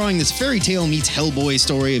 writing and drawing this fairy tale meets Hellboy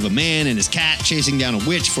story of a man and his cat chasing down a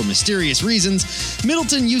witch for mysterious reasons.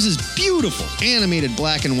 Middleton uses beautiful animated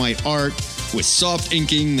black and white art with soft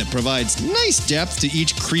inking that provides nice depth to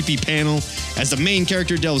each creepy panel. As the main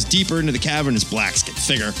character delves deeper into the cavern, his blacks get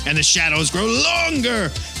thicker and the shadows grow longer.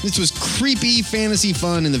 This was creepy fantasy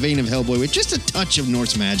fun in the vein of Hellboy with just a touch of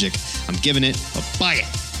Norse magic. I'm giving it a buy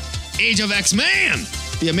it. Age of X-Man,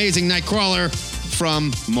 the amazing Nightcrawler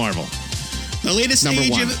from Marvel. The latest Number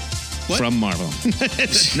age one of... What? From Marvel.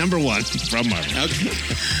 Number 1 from Marvel. Okay.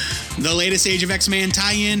 The latest Age of X-Man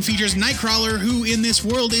tie-in features Nightcrawler, who in this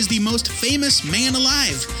world is the most famous man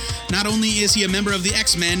alive. Not only is he a member of the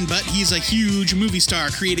X-Men, but he's a huge movie star,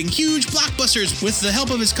 creating huge blockbusters with the help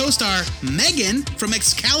of his co-star, Megan from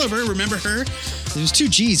Excalibur. Remember her? There was 2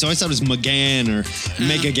 G's, so I always thought it was Megan or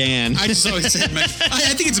Megagan. I just always said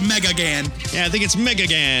I think it's Megagan. Yeah, I think it's Megagan.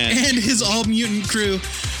 And his all-mutant crew.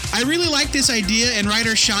 I really like this idea, and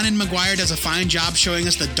writer Shannon Maguire does a fine job showing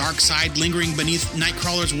us the dark side lingering beneath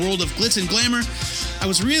Nightcrawler's world of glitz and glamour. I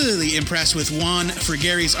was really impressed with Juan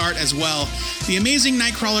Frigeri's art as well. The amazing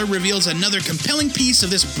Nightcrawler reveals another compelling piece of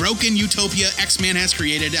this broken utopia X-Man has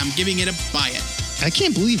created. I'm giving it a buy it. I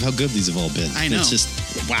can't believe how good these have all been. I know. It's just,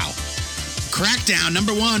 wow. Crackdown,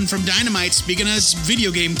 number 1 from Dynamite, speaking of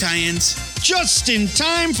video game tie-ins. Just in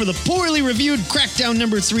time for the poorly reviewed Crackdown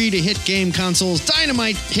number 3 to hit game consoles,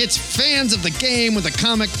 Dynamite hits fans of the game with a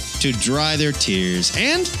comic to dry their tears.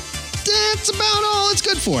 And that's about all it's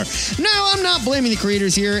good for. Now, I'm not blaming the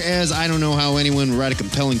creators here, as I don't know how anyone would write a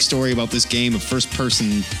compelling story about this game of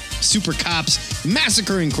first-person super cops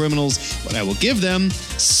massacring criminals, but I will give them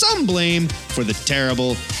some blame for the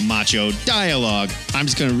terrible macho dialogue. I'm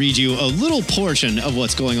just going to read you a little portion of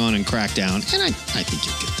what's going on in Crackdown, and I think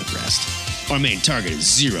you'll get the rest. Our main target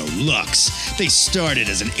is Zero Lux. They started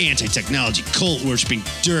as an anti-technology cult worshipping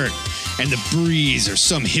dirt, and the Breeze are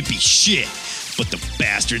some hippie shit. But the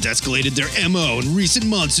bastards escalated their MO in recent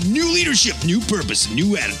months. New leadership, new purpose,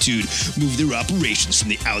 new attitude moved their operations from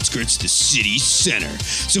the outskirts to the city center.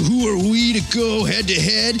 So who are we to go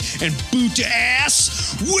head-to-head and boot to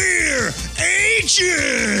ass? We're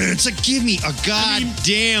agents! Give me a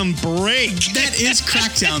goddamn break. That is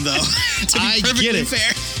Crackdown, though. To be I perfectly get it.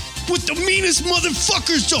 fair. With the meanest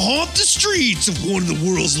motherfuckers to haunt the streets of one of the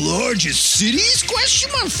world's largest cities?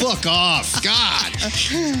 Question mark? Fuck off. God.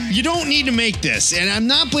 You don't need to make this. And I'm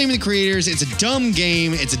not blaming the creators. It's a dumb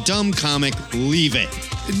game. It's a dumb comic. Leave it.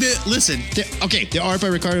 Listen. The art by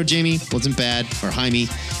Ricardo Jamie wasn't bad, or Jaime.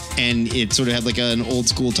 And it sort of had like an old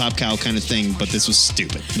school Top Cow kind of thing, but this was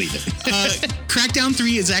stupid. Leave it. Crackdown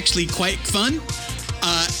 3 is actually quite fun.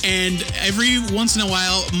 And every once in a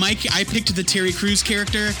while, I picked the Terry Crews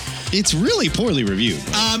character. It's really poorly reviewed.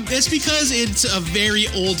 It's because it's a very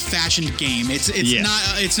old-fashioned game.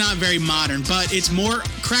 It's not very modern, but it's more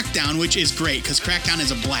Crackdown, which is great because Crackdown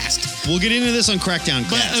is a blast. We'll get into this on Crackdown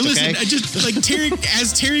Cast, But listen, okay? just like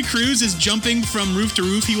as Terry Crews is jumping from roof to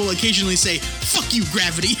roof, he will occasionally say, "Fuck you,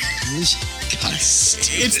 gravity." God,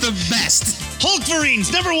 It's the best.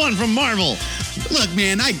 Hulkverines, number 1 from Marvel. Look,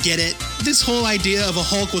 man, I get it. This whole idea of a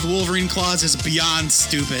Hulk with Wolverine claws is beyond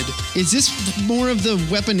stupid. Is this more of the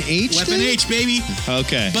Weapon H Weapon thing? H, baby.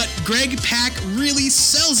 Okay. But Greg Pak really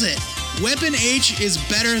sells it. Weapon H is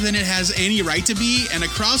better than it has any right to be, and a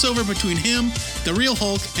crossover between him, the real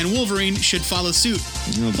Hulk, and Wolverine should follow suit.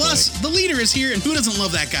 Oh, Plus, the leader is here, and who doesn't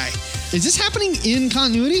love that guy? Is this happening in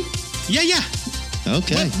continuity? Yeah.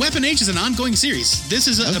 Okay. Weapon H is an ongoing series. This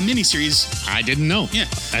is a mini-series. I didn't know. Yeah.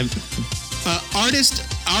 Artist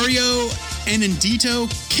Ario Enendito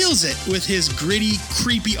kills it with his gritty,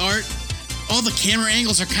 creepy art. All the camera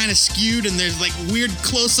angles are kind of skewed, and there's like weird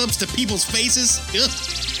close-ups to people's faces.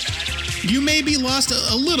 Ugh. You may be lost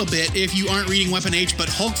a little bit if you aren't reading Weapon H, but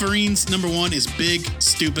Hulkverines number 1 is big,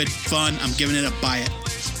 stupid, fun. I'm giving it a buy it.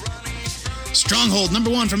 Stronghold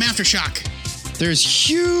number 1 from Aftershock. There's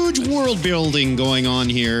huge world building going on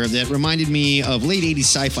here that reminded me of late 80s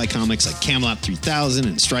sci-fi comics like Camelot 3000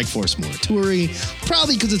 and Strikeforce Morituri,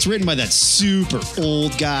 probably because it's written by that super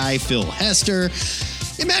old guy, Phil Hester.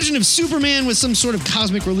 Imagine if Superman was some sort of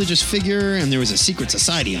cosmic religious figure and there was a secret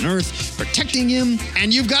society on Earth protecting him,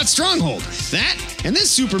 and you've got Stronghold. That And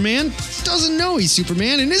this Superman doesn't know he's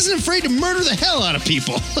Superman and isn't afraid to murder the hell out of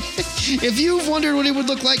people. If you've wondered what it would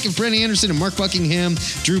look like if Brent Anderson and Mark Buckingham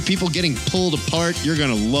drew people getting pulled apart, you're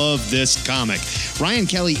going to love this comic. Ryan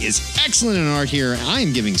Kelly is excellent in art here. I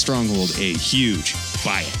am giving Stronghold a huge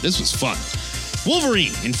buy it. This was fun.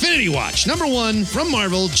 Wolverine, Infinity Watch, #1 from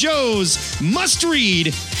Marvel, Joe's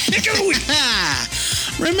must-read pick of the week.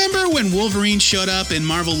 Remember when Wolverine showed up in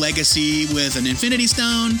Marvel Legacy with an Infinity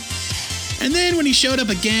Stone? And then when he showed up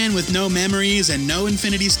again with no memories and no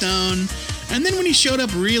Infinity Stone? And then when he showed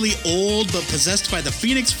up really old but possessed by the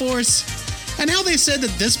Phoenix Force? And how they said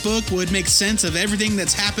that this book would make sense of everything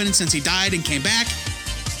that's happened since he died and came back?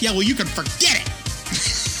 Yeah, well, you can forget it.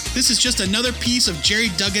 This is just another piece of Jerry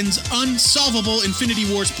Duggan's unsolvable Infinity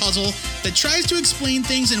Wars puzzle that tries to explain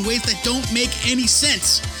things in ways that don't make any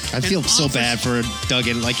sense. I feel so bad for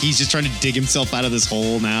Duggan. Like, he's just trying to dig himself out of this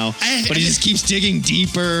hole now. But he just keeps digging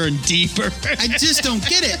deeper and deeper. I just don't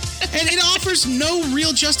get it. And it offers no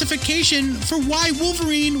real justification for why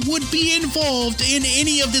Wolverine would be involved in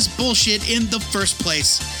any of this bullshit in the first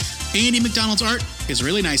place. Andy McDonald's art is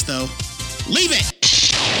really nice, though. Leave it!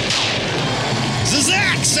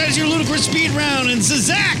 Zazax has your ludicrous speed round, and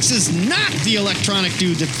Zazax is not the electronic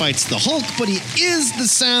dude that fights the Hulk, but he is the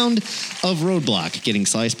sound of Roadblock getting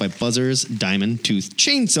sliced by Buzzer's diamond-toothed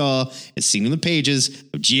chainsaw, as seen in the pages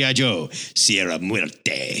of G.I. Joe, Sierra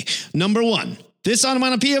Muerte. #1. This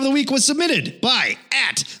onomatopoeia of the week was submitted by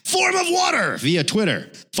 @FormOfWater via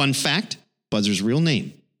Twitter. Fun fact, Buzzer's real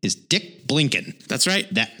name is Dick Blinken. That's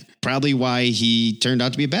right. That probably why he turned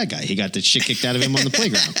out to be a bad guy. He got the shit kicked out of him on the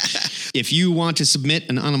playground. If you want to submit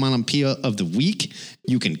an onomatopoeia of the week,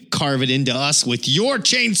 you can carve it into us with your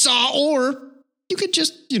chainsaw, or you could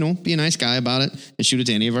just, be a nice guy about it and shoot it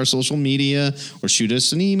to any of our social media, or shoot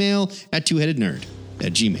us an email at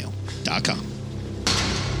twoheadednerd@gmail.com.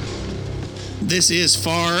 This is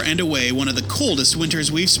far and away one of the coldest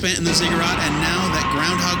winters we've spent in the Ziggurat, and now that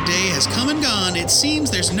Groundhog Day has come and gone, it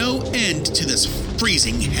seems there's no end to this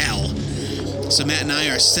freezing hell. So Matt and I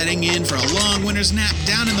are setting in for a long winter's nap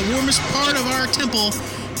down in the warmest part of our temple,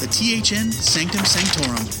 the THN Sanctum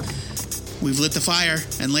Sanctorum. We've lit the fire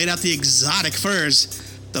and laid out the exotic furs.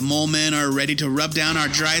 The mole men are ready to rub down our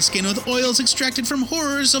dry skin with oils extracted from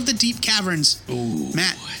horrors of the deep caverns. Ooh.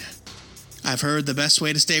 Matt, I've heard the best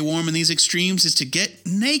way to stay warm in these extremes is to get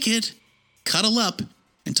naked, cuddle up,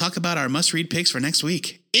 and talk about our must-read picks for next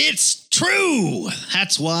week. It's true!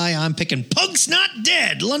 That's why I'm picking Punk's Not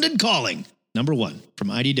Dead, London Calling, #1 from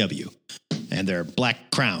IDW, and their Black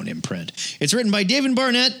Crown imprint. It's written by David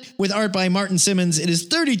Barnett with art by Martin Simmons. It is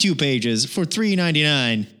 32 pages for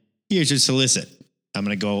 $3.99. Here's your solicit. I'm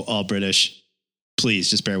going to go all British. Please,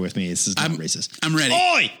 just bear with me. This is not racist. I'm ready.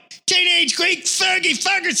 Oi! Teenage Greek Fergie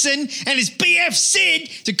Ferguson and his BF Sid,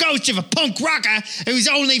 the ghost of a punk rocker whose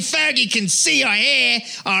only Fergie can see or hear,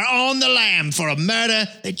 are on the lam for a murder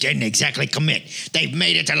they didn't exactly commit. They've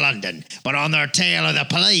made it to London, but on their tail are the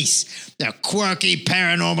police, the quirky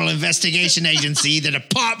paranormal investigation agency, the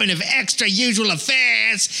Department of Extra Usual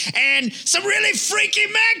Affairs, and some really freaky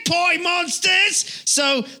magpie monsters.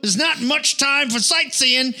 So there's not much time for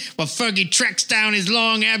sightseeing, but Fergie tracks down his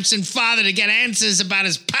long-absent father to get answers about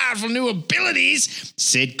his powerful new abilities.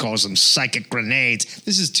 Sid calls them psychic grenades.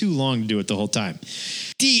 This is too long to do it the whole time.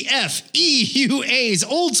 DFEUA's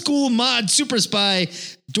old-school mod super spy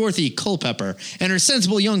Dorothy Culpepper and her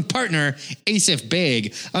sensible young partner, Asif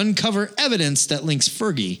Beg, uncover evidence that links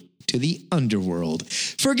Fergie to the underworld.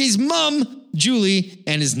 Fergie's mom, Julie,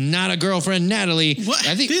 and his not-a-girlfriend, Natalie. What?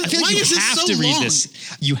 I feel like Why is this so long?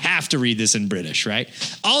 You have to read this in British, right?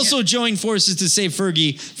 Also join forces to save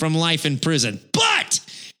Fergie from life in prison. But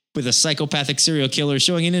with a psychopathic serial killer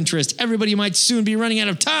showing an interest, everybody might soon be running out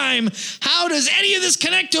of time. How does any of this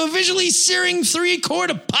connect to a visually searing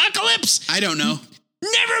 3-chord apocalypse? I don't know.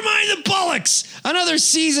 Never mind the bollocks! Another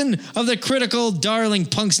season of the critical darling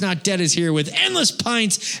Punk's Not Dead is here with endless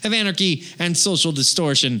pints of anarchy and social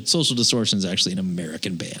distortion. Social Distortion is actually an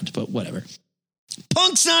American band, but whatever.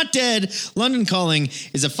 Punk's Not Dead, London Calling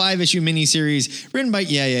is a 5-issue miniseries written by...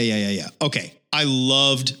 Yeah. Okay, I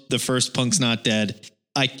loved the first Punk's Not Dead.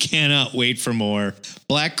 I cannot wait for more.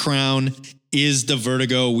 Black Crown is the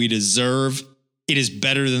Vertigo we deserve. It is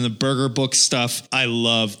better than the Burger Book stuff. I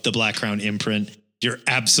love the Black Crown imprint. You're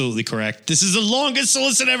absolutely correct. This is the longest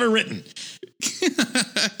solicit ever written.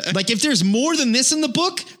 Like, if there's more than this in the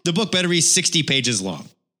book better be 60 pages long.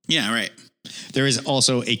 Yeah, right. There is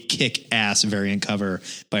also a kick-ass variant cover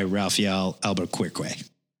by Raphael Albuquerque.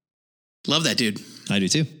 Love that dude. I do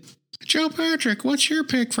too. Joe Patrick, what's your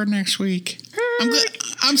pick for next week?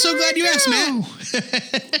 I'm so glad you asked, Matt.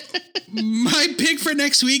 My pick for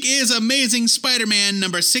next week is Amazing Spider-Man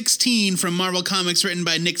number 16 from Marvel Comics, written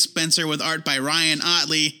by Nick Spencer with art by Ryan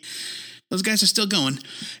Ottley. Those guys are still going.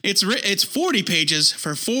 It's 40 pages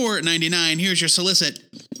for $4.99. Here's your solicit.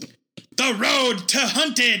 The road to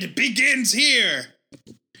Hunted begins here.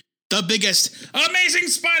 The biggest Amazing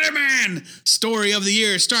Spider-Man story of the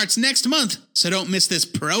year starts next month, so don't miss this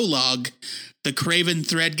prologue. The Kraven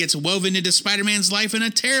thread gets woven into Spider-Man's life in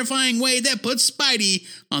a terrifying way that puts Spidey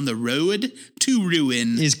on the road to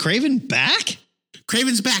ruin. Is Kraven back?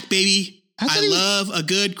 Kraven's back, baby. I love a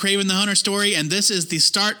good Kraven the Hunter story, and this is the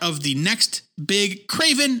start of the next big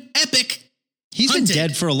Kraven epic. He's been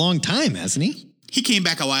dead for a long time, hasn't he? He came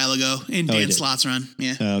back a while ago in Dan Slott's run.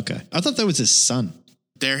 Yeah. Oh, okay. I thought that was his son.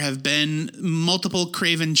 There have been multiple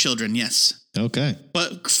Kraven children, yes. Okay.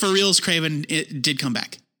 But for reals, Kraven, it did come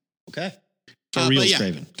back. Okay. For reals,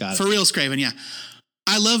 Kraven. Got it. For reals, Kraven, yeah.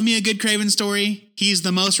 I love me a good Kraven story. He's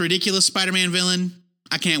the most ridiculous Spider-Man villain.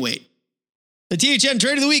 I can't wait. The THN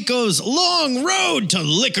Trade of the Week goes Long Road to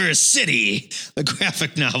Liquor City, the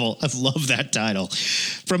graphic novel. I love that title.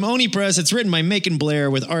 From Oni Press, it's written by Macon Blair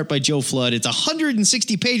with art by Joe Flood. It's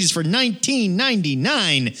 160 pages for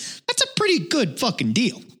 $19.99. That's a pretty good fucking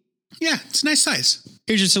deal. Yeah, it's a nice size.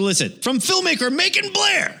 Here's your solicit. From filmmaker Macon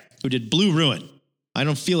Blair, who did Blue Ruin. I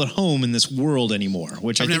don't feel at home in this world anymore,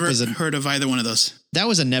 which I've never heard of either one of those. That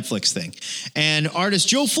was a Netflix thing. And artist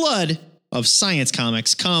Joe Flood of Science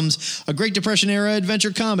Comics comes a Great Depression era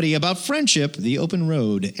adventure comedy about friendship, the open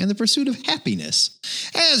road, and the pursuit of happiness.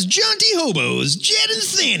 As jaunty hobos, Jed and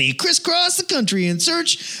Thanny crisscross the country in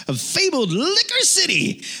search of fabled Liquor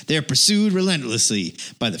City, they're pursued relentlessly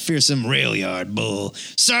by the fearsome rail yard bull,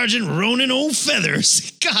 Sergeant Ronan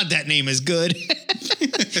O'Feathers. God, that name is good.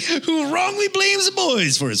 Who wrongly blames the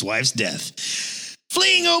boys for his wife's death.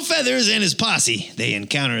 Fleeing O'Feathers and his posse, they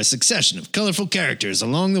encounter a succession of colorful characters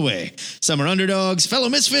along the way. Some are underdogs, fellow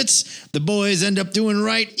misfits. The boys end up doing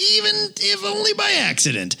right, even if only by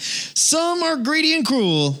accident. Some are greedy and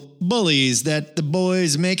cruel, bullies that the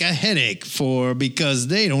boys make a headache for because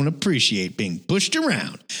they don't appreciate being pushed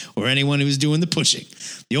around or anyone who's doing the pushing.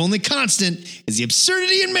 The only constant is the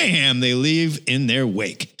absurdity and mayhem they leave in their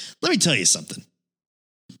wake. Let me tell you something.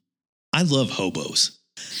 I love hobos.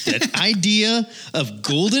 That idea of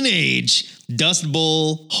golden age Dust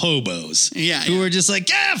Bowl hobos. Who are just like,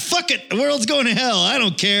 fuck it. The world's going to hell. I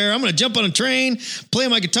don't care. I'm going to jump on a train, play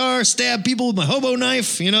my guitar, stab people with my hobo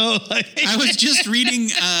knife, you know. I was just reading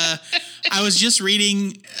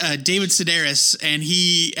David Sedaris, and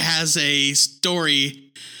he has a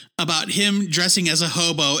story about him dressing as a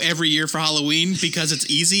hobo every year for Halloween because it's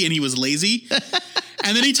easy and he was lazy.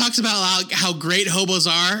 And then he talks about how great hobos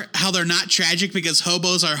are, how they're not tragic because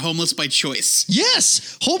hobos are homeless by choice.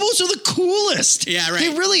 Yes. Hobos are the coolest. Yeah, right. They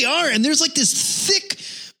really are. And there's like this thick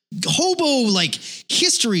hobo like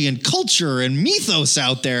history and culture and mythos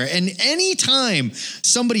out there. And anytime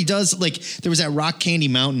somebody does, like, there was that Rock Candy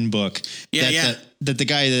Mountain book that the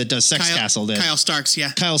guy that does Sex Castle did. Kyle Starks,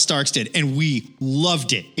 yeah. Kyle Starks did. And we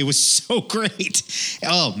loved it. It was so great.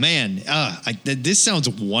 Oh, man. This sounds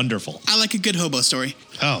wonderful. I like a good hobo story.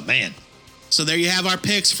 Oh, man. So there you have our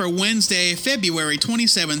picks for Wednesday, February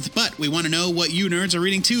 27th. But we want to know what you nerds are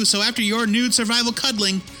reading too. So after your nude survival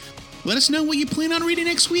cuddling, let us know what you plan on reading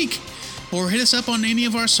next week. Or hit us up on any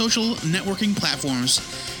of our social networking platforms.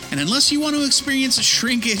 And unless you want to experience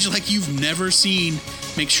shrinkage like you've never seen,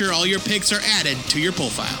 make sure all your picks are added to your pull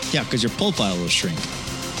file. Yeah, because your pull file will shrink.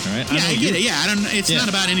 All right? I get it. Yeah, it's not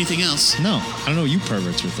about anything else. No, I don't know what you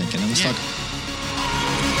perverts were thinking. I'm just talking.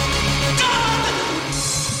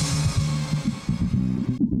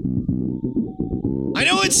 I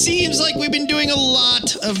know it seems like we've been doing a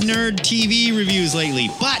lot of nerd TV reviews lately,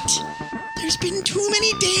 but there's been too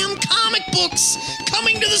many damn comic books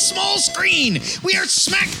coming to the small screen. We are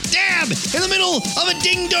smack dab in the middle of a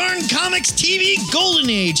ding-darn comics TV golden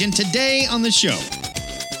age. And today on the show,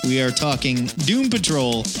 we are talking Doom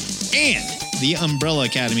Patrol and the Umbrella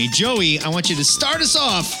Academy. Joey, I want you to start us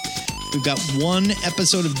off. We've got one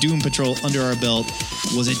episode of Doom Patrol under our belt.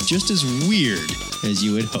 Was it just as weird as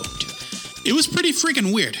you had hoped? It was pretty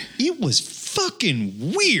freaking weird. It was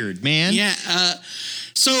fucking weird, man. Yeah,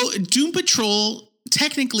 so Doom Patrol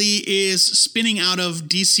technically is spinning out of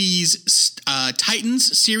DC's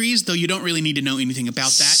Titans series, though you don't really need to know anything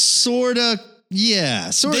about that. Sorta,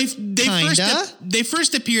 Yeah, sort of. They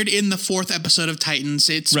first appeared in the 4th episode of Titans.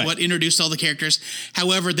 It's what introduced all the characters.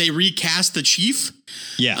 However, they recast the chief.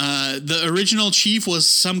 Yeah. The original chief was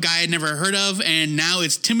some guy I'd never heard of, and now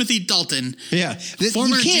it's Timothy Dalton. Yeah.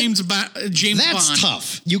 Former James Bond. That's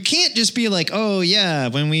tough. You can't just be like, oh, yeah,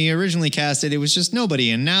 when we originally cast it was just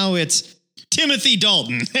nobody, and now it's Timothy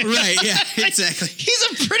Dalton. Right, yeah, exactly. He's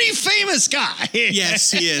a pretty famous guy.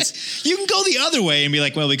 Yes, he is. You can go the other way and be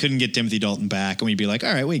like, well, we couldn't get Timothy Dalton back. And we'd be like,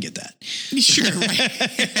 all right, we get that. Sure,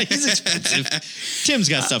 right. He's expensive. Tim's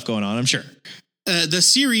got stuff going on, I'm sure. The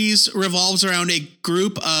series revolves around a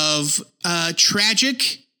group of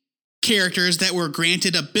tragic characters that were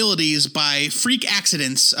granted abilities by freak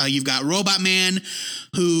accidents. You've got Robot Man,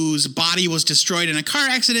 whose body was destroyed in a car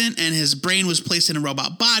accident and his brain was placed in a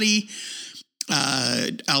robot body.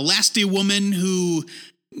 Elasti Woman, who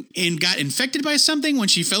got infected by something when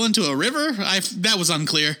she fell into a river. That was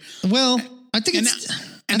unclear. Well, I think it's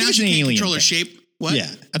now she can't control her shape. What? Yeah,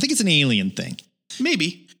 I think it's an alien thing.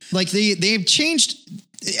 Maybe. Like they've changed.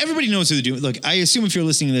 Everybody knows who the Doom. Look, I assume if you're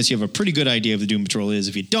listening to this, you have a pretty good idea of who the Doom Patrol is.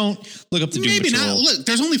 If you don't, look up the Doom Patrol. Maybe not. Look,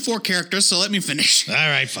 there's only 4 characters, so let me finish. All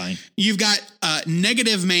right, fine. You've got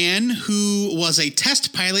Negative Man, who was a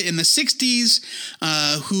test pilot in the 60s,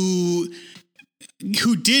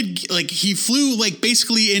 who did, like, he flew, like,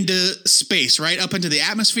 basically into space, right? Up into the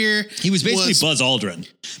atmosphere. He was basically Buzz Aldrin.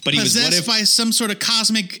 But he was possessed by some sort of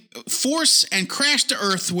cosmic force and crashed to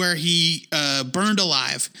Earth where he burned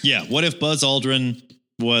alive. Yeah, what if Buzz Aldrin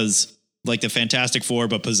was like the Fantastic Four,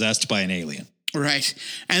 but possessed by an alien? Right.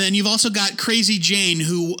 And then you've also got Crazy Jane,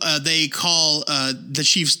 who they call the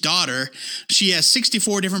Chief's daughter. She has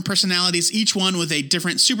 64 different personalities, each one with a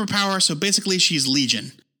different superpower. So basically, she's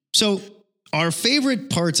Legion. So our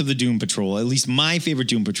favorite parts of the Doom Patrol, at least my favorite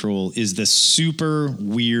Doom Patrol, is the super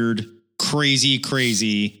weird, crazy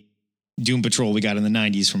Doom Patrol we got in the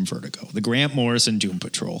 90s from Vertigo, the Grant Morrison Doom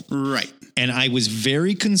Patrol. Right. And I was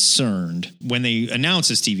very concerned when they announced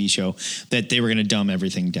this TV show that they were going to dumb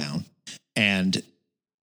everything down. And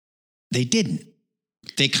they didn't.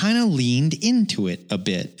 They kind of leaned into it a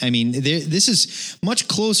bit. I mean, this is much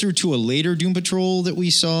closer to a later Doom Patrol that we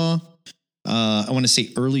saw. I want to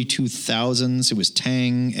say early 2000s. It was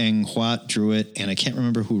Tang Eng Huat drew it, and I can't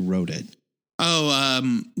remember who wrote it.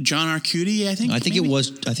 Oh, John Arcudi, I think. I think you're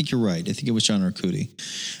right. I think it was John Arcudi.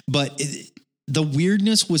 But the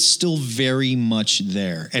weirdness was still very much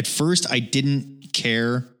there. At first, I didn't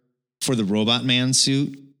care for the Robot Man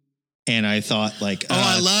suit. And I thought, like,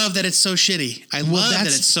 I love that it's so shitty. I love that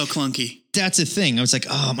it's so clunky. That's a thing. I was like,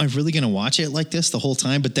 am I really going to watch it like this the whole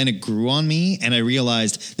time? But then it grew on me, and I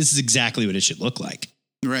realized this is exactly what it should look like.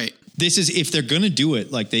 Right. This is, if they're going to do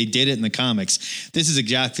it like they did it in the comics, this is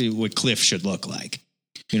exactly what Cliff should look like.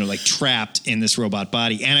 You know, like trapped in this robot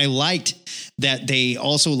body. And I liked that they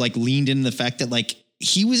also like leaned into the fact that like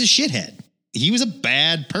he was a shithead. He was a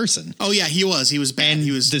bad person. Oh yeah, he was. He was bad. And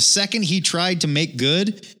the second he tried to make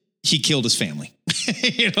good, he killed his family.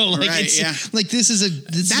 You know, like, right, like this is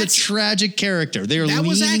a tragic character. They're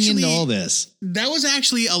leaning into all this. That was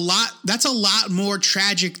actually that's a lot more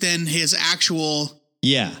tragic than his actual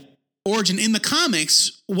origin. In the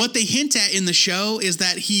comics, what they hint at in the show is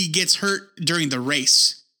that he gets hurt during the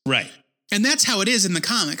race. Right. And that's how it is in the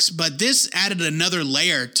comics. But this added another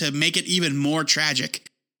layer to make it even more tragic.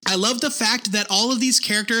 I love the fact that all of these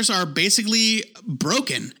characters are basically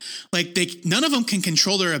broken. Like none of them can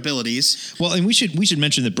control their abilities. Well, and we should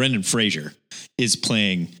mention that Brendan Fraser is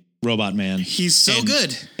playing Robot Man. He's so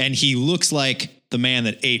good. And he looks like the man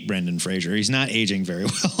that ate Brendan Fraser. He's not aging very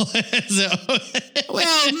well.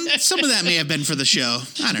 Well, some of that may have been for the show.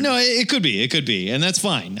 I don't know. No, it could be. It could be. And that's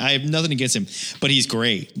fine. I have nothing against him. But he's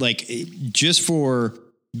great. Like, just for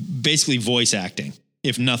basically voice acting.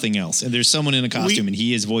 If nothing else, and there's someone in a costume, and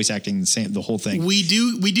he is voice acting the whole thing. We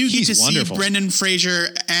do get to wonderful. see Brendan Fraser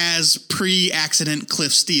as pre-accident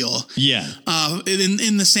Cliff Steele. Yeah,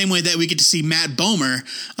 in the same way that we get to see Matt Bomer,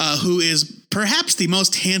 who is perhaps the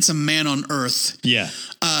most handsome man on earth. Yeah,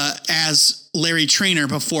 as Larry Trainor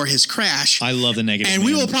before his crash. I love the Negative and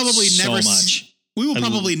Man we will probably so never much. We will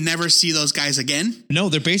probably never see those guys again. No,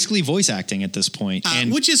 they're basically voice acting at this point,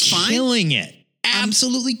 and which is fine. Killing it.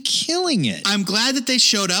 Absolutely killing it. I'm glad that they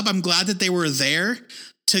showed up. I'm glad that they were there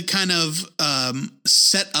to kind of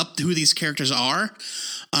set up who these characters are.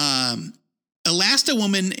 Elasta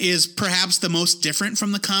Woman is perhaps the most different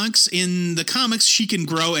from the comics. In the comics, she can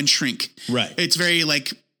grow and shrink. Right. It's very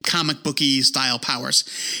like comic booky style powers.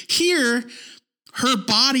 Here, her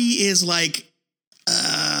body is like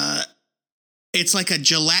it's like a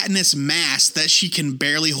gelatinous mass that she can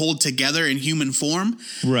barely hold together in human form.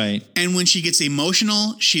 Right. And when she gets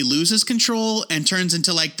emotional, she loses control and turns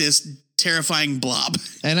into like this terrifying blob.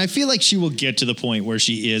 And I feel like she will get to the point where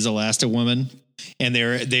she is Elasti-Woman, and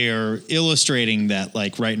they're illustrating that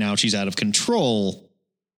like right now she's out of control.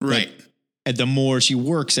 Right. And the more she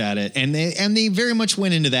works at it, and they very much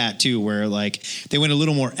went into that too, where like they went a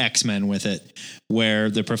little more X-Men with it, where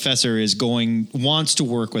the professor wants to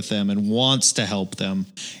work with them and wants to help them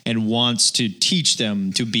and wants to teach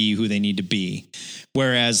them to be who they need to be.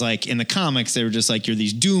 Whereas like in the comics, they were just like, you're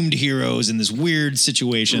these doomed heroes in this weird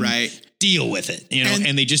situation. Right. Deal with it,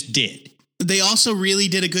 and they just did. They also really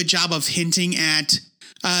did a good job of hinting at,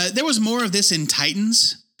 there was more of this in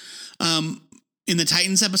Titans, in the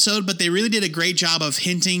Titans episode, but they really did a great job of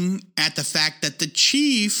hinting at the fact that the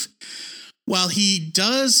Chief, while he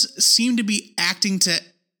does seem to be acting to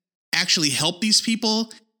actually help these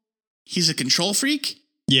people, he's a control freak.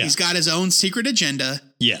 Yeah. He's got his own secret agenda.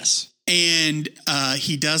 Yes. And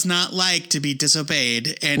he does not like to be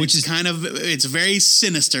disobeyed. And it's very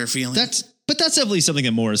sinister feeling. But that's definitely something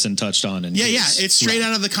that Morrison touched on. It's straight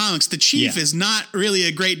out of the comics. The Chief is not really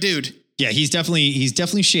a great dude. Yeah, he's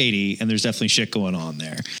definitely shady, and there's definitely shit going on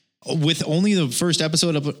there. With only the first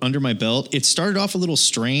episode up under my belt, it started off a little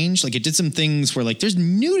strange. Like it did some things where like there's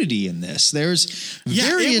nudity in this. There's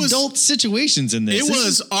very adult situations in this. It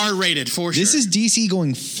was R-rated for sure. This is DC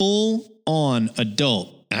going full on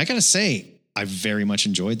adult. And I gotta say, I very much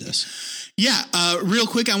enjoyed this. Yeah, real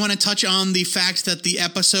quick, I want to touch on the fact that the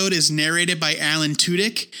episode is narrated by Alan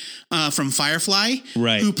Tudyk from Firefly,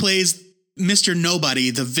 right? Who plays Mr. Nobody,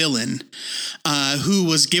 the villain, who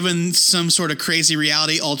was given some sort of crazy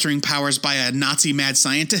reality-altering powers by a Nazi mad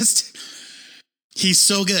scientist. He's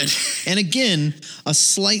so good. And again, a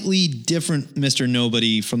slightly different Mr.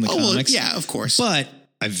 Nobody from the comics. Well, yeah, of course. But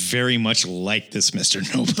I very much like this Mr.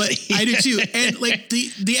 Nobody. But I do too. And like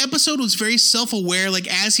the episode was very self-aware. Like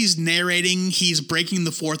as he's narrating, he's breaking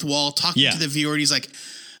the fourth wall, talking to the viewer, and he's like,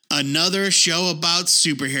 another show about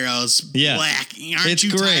superheroes. Yeah. Black. Aren't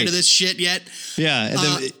you tired of this shit yet? Yeah.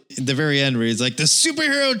 At the very end where he's like, the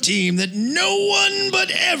superhero team that no one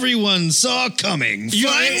but everyone saw coming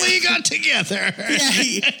finally got together.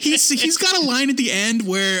 Yeah. He's got a line at the end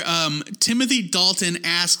where Timothy Dalton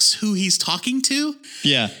asks who he's talking to.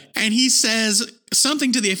 Yeah. And he says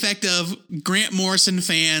something to the effect of Grant Morrison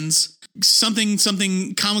fans,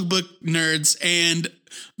 something comic book nerds, and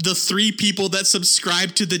the 3 people that subscribe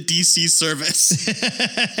to the DC service.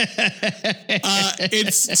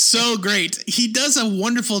 It's so great. He does a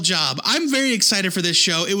wonderful job. I'm very excited for this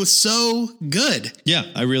show. It was so good. Yeah,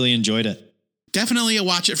 I really enjoyed it. Definitely a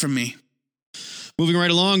watch it from me. Moving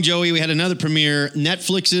right along, Joey, we had another premiere,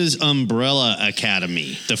 Netflix's Umbrella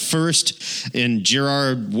Academy. The first in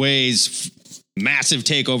Gerard Way's massive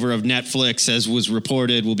takeover of Netflix, as was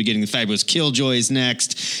reported. We'll be getting the fabulous Killjoys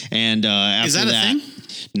next. And after is that a thing?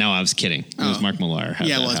 No, I was kidding. It was Mark Millar.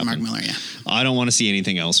 Yeah, it was Mark Millar, yeah. I don't want to see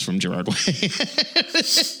anything else from Gerard Way.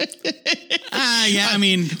 I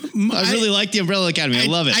mean... I really like the Umbrella Academy. I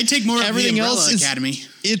love it. I take more Everything of the Umbrella else Academy.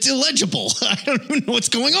 It's illegible. I don't even know what's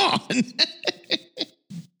going on.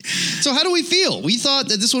 So how do we feel? We thought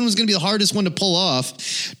that this one was going to be the hardest one to pull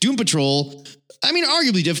off. Doom Patrol... I mean,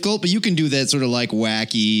 arguably difficult, but you can do that sort of like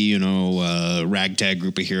wacky, ragtag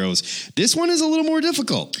group of heroes. This one is a little more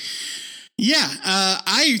difficult. Yeah,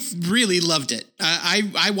 I really loved it.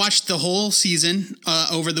 I watched the whole season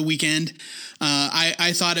over the weekend.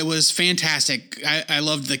 I thought it was fantastic. I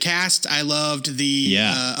loved the cast. I loved the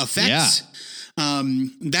effects. Yeah.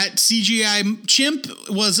 That CGI chimp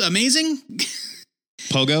was amazing.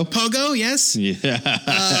 Pogo, yes. Yeah.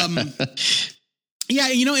 Yeah,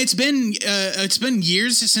 it's been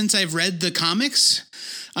years since I've read the comics,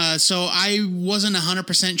 so I wasn't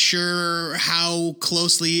 100% sure how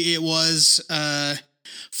closely it was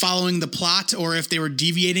following the plot or if they were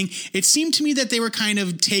deviating. It seemed to me that they were kind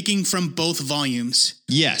of taking from both volumes.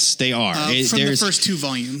 Yes, they are. From the first 2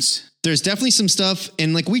 volumes. There's definitely some stuff,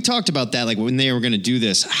 and like we talked about that, like when they were going to do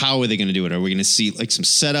this, how are they going to do it? Are we going to see like some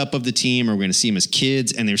setup of the team? Are we going to see them as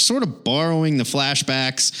kids? And they're sort of borrowing the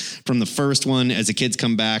flashbacks from the first one as the kids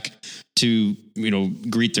come back to,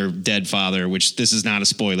 greet their dead father, which this is not a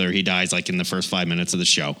spoiler. He dies like in the first 5 minutes of the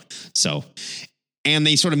show. So, and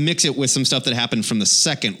they sort of mix it with some stuff that happened from the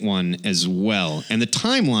second one as well. And the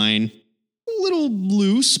timeline, a little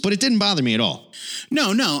loose, but it didn't bother me at all.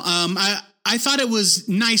 No. I thought it was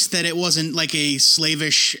nice that it wasn't like a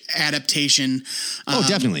slavish adaptation. Oh,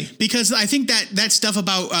 definitely. Because I think that stuff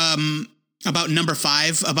about number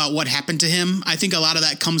 5, about what happened to him, I think a lot of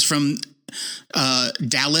that comes from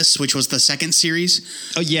Dallas, which was the second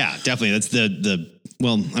series. Oh yeah, definitely. That's the.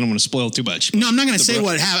 Well, I don't want to spoil too much. No, I'm not going to say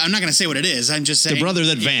I'm not going to say what it is. I'm just saying the brother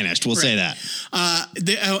that vanished. We'll say that.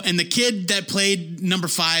 And the kid that played number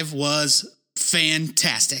 5 was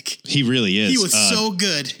fantastic. He really is. He was so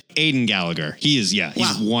good. Aidan Gallagher. He is. Yeah,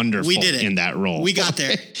 he's wonderful. We did it in that role. We got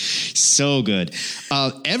there. So good.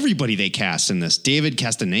 Everybody they cast in this. David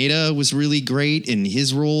Castaneda was really great in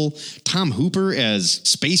his role. Tom Hooper as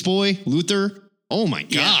Space Boy Luther. Oh my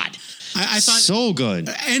God. I thought so good.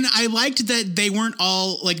 And I liked that they weren't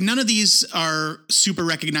all like, none of these are super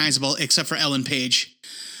recognizable except for Ellen Page.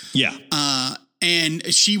 Yeah.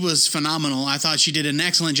 And she was phenomenal. I thought she did an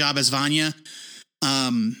excellent job as Vanya.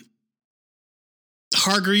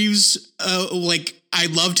 Hargreaves, I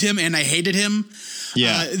loved him and I hated him.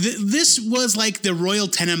 Yeah. This was like the Royal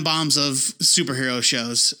Tenenbaums of superhero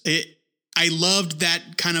shows. I loved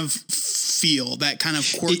that kind of feel, that kind of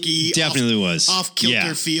quirky, it definitely was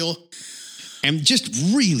off-kilter feel. And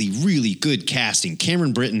just really, really good casting.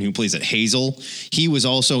 Cameron Britton, who plays at Hazel, he was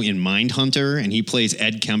also in Mindhunter, and he plays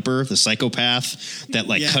Ed Kemper, the psychopath that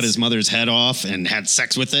cut his mother's head off and had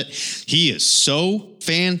sex with it. He is so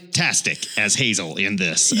fantastic as Hazel in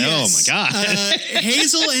this. Yes. Oh my God.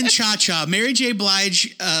 Hazel and Cha-Cha. Mary J.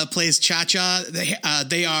 Blige plays Cha-Cha.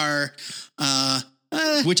 They are...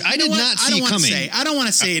 which I did not see coming. I don't want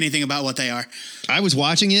to say anything about what they are. I was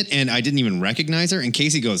watching it and I didn't even recognize her. And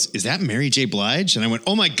Casey goes, "Is that Mary J. Blige?" And I went,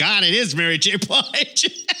 "Oh my God, it is Mary J. Blige."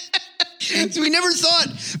 So we never thought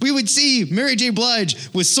we would see Mary J. Blige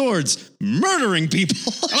with swords murdering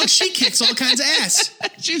people. Oh, she kicks all kinds of ass.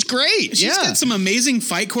 She's great. She's got some amazing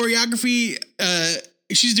fight choreography.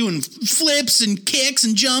 She's doing flips and kicks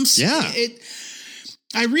and jumps. Yeah.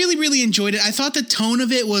 I really, really enjoyed it. I thought the tone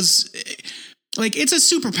of it was... Like, it's a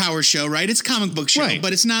superpower show, right? It's a comic book show,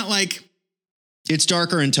 but it's not like... It's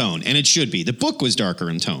darker in tone, and it should be. The book was darker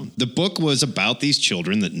in tone. The book was about these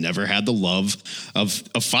children that never had the love of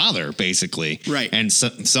a father, basically. Right. And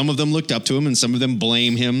some of them looked up to him, and some of them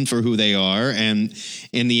blame him for who they are. And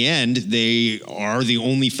in the end, they are the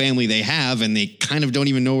only family they have, and they kind of don't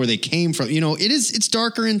even know where they came from. You know, it's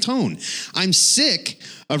darker in tone. I'm sick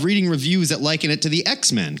of reading reviews that liken it to the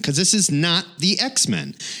X-Men, because this is not the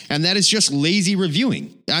X-Men. And that is just lazy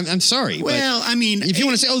reviewing. I'm sorry. Well, I mean... If you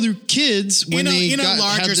want to say, they're kids... in a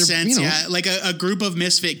larger sense, like a group of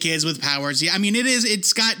misfit kids with powers. Yeah, I mean,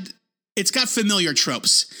 it's got familiar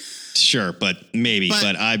tropes. Sure, but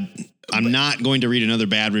I'm not going to read another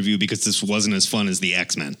bad review because this wasn't as fun as the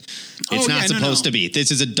X-Men. It's not supposed to be.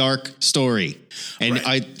 This is a dark story.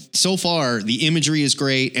 And so far, the imagery is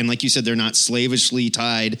great. And like you said, they're not slavishly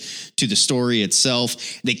tied to the story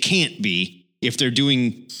itself. They can't be if they're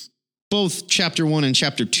doing both chapter 1 and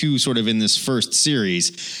chapter 2 sort of in this first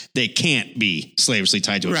series. They can't be slavishly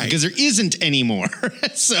tied to it because there isn't anymore.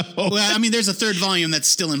 Well, I mean, there's a third volume that's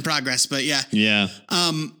still in progress, but yeah. Yeah.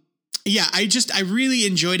 I really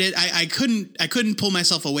enjoyed it. I couldn't pull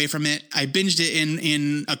myself away from it. I binged it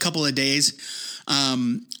in a couple of days.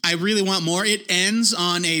 I really want more. It ends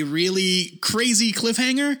on a really crazy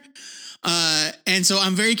cliffhanger. And so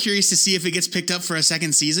I'm very curious to see if it gets picked up for a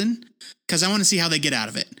second season, because I want to see how they get out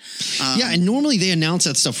of it. And normally they announce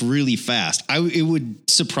that stuff really fast. It would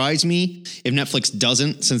surprise me if Netflix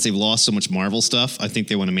doesn't, since they've lost so much Marvel stuff. I think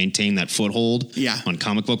they want to maintain that foothold on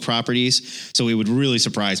comic book properties. So it would really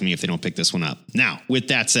surprise me if they don't pick this one up. Now, with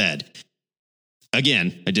that said,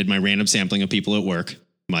 again, I did my random sampling of people at work,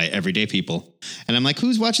 my everyday people. And I'm like,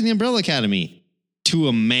 who's watching The Umbrella Academy? To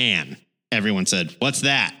a man. Everyone said, "What's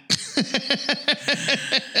that?"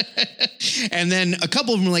 And then a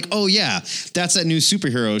couple of them were like, "Oh yeah, that's that new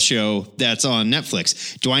superhero show that's on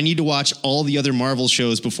Netflix. Do I need to watch all the other Marvel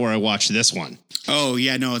shows before I watch this one?" Oh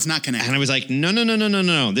yeah, no, it's not connected. And I was like,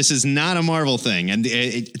 no. This is not a Marvel thing. And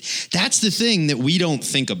that's the thing that we don't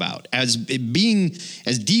think about as being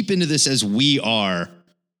as deep into this as we are.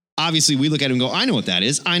 Obviously, we look at it and go, "I know what that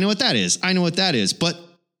is. I know what that is. I know what that is." But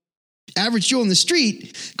average Joe on the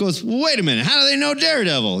street goes, "Wait a minute, how do they know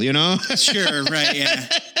Daredevil?" You know? Sure, right, yeah.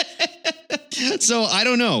 So I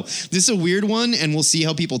don't know. This is a weird one, and we'll see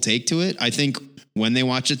how people take to it. I think when they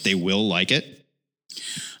watch it, they will like it.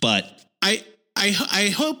 But I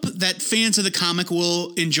hope that fans of the comic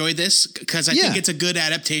will enjoy this, because I think it's a good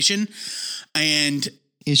adaptation. And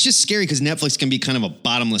it's just scary because Netflix can be kind of a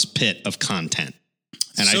bottomless pit of content.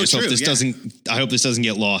 And I just hope this doesn't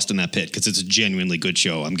get lost in that pit, because it's a genuinely good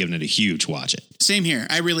show. I'm giving it a huge watch it. Same here.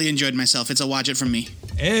 I really enjoyed myself. It's a watch it from me.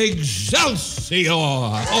 Excelsior!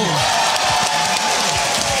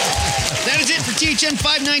 That is it for THN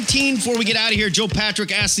 519. Before we get out of here, Joe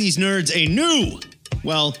Patrick asked these nerds a new,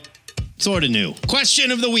 well, sort of new.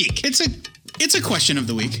 Question of the week. It's a question of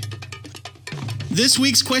the week. This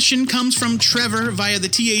week's question comes from Trevor via the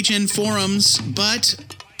THN forums, but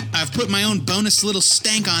I've put my own bonus little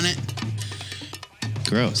stank on it.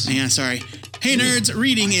 Gross. Yeah, sorry. Hey nerds,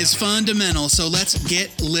 reading is fundamental, so let's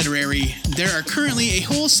get literary. There are currently a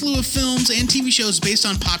whole slew of films and TV shows based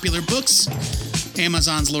on popular books.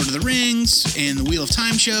 Amazon's Lord of the Rings and the Wheel of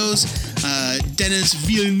Time shows, Denis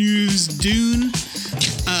Villeneuve's Dune,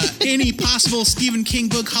 any possible Stephen King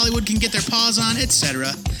book Hollywood can get their paws on,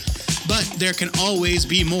 etc. But there can always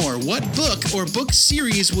be more. What book or book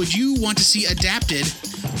series would you want to see adapted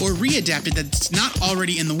or readapted that's not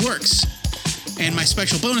already in the works? And my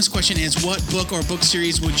special bonus question is, what book or book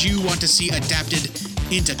series would you want to see adapted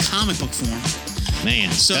into comic book form?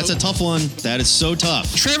 Man, So- that's a tough one. That is so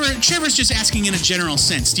tough. Trevor's just asking in a general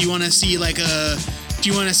sense. Do you want to see an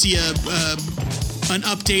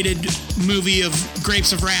updated movie of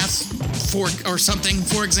Grapes of Wrath or something,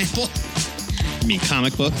 for example? You mean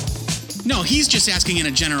comic book? No, he's just asking in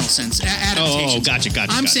a general sense. Adaptations. Gotcha.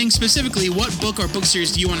 I'm saying specifically, what book or book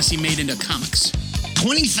series do you want to see made into comics?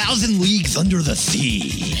 20,000 Leagues Under the Sea.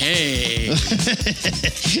 Hey.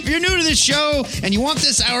 If you're new to this show and you want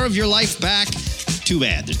this hour of your life back, too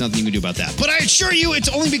bad. There's nothing you can do about that. But I assure you, it's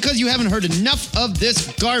only because you haven't heard enough of this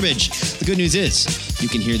garbage. The good news is, you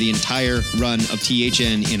can hear the entire run of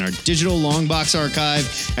THN in our digital long box archive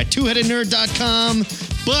at twoheadednerd.com.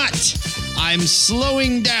 But I'm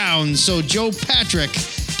slowing down so Joe Patrick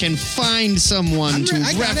can find someone to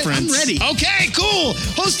I got it. reference. I'm ready. Okay, cool.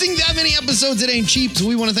 Hosting that many episodes, it ain't cheap, so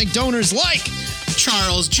we want to thank donors like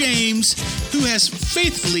Charles James, who has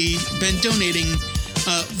faithfully been donating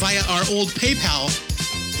via our old PayPal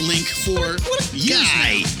link for years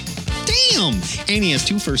guy. now. Damn. And he has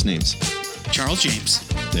two first names. Charles James.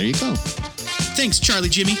 There you go. Thanks, Charlie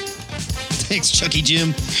Jimmy. Thanks, Chucky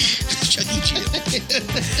Jim. Chucky Jim.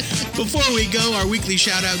 Before we go, our weekly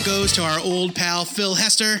shout out goes to our old pal Phil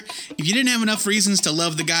Hester. If you didn't have enough reasons to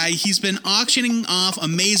love the guy, he's been auctioning off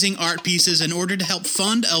amazing art pieces in order to help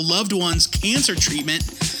fund a loved one's cancer treatment.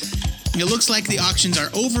 It looks like the auctions are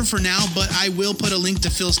over for now, but I will put a link to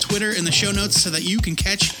Phil's Twitter in the show notes so that you can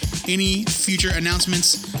catch any future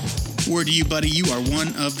announcements. Word to you, buddy, you are one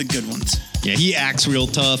of the good ones. Yeah, he acts real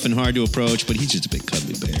tough and hard to approach, but he's just a big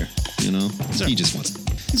cuddly bear, you know? He just wants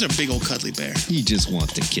He's a big old cuddly bear. He just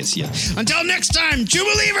wants to kiss you. Until next time, True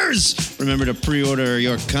Believers! Remember to pre-order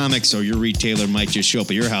your comics or your retailer might just show up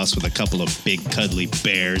at your house with a couple of big cuddly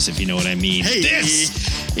bears, if you know what I mean. Hey.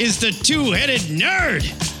 This is the Two-Headed Nerd,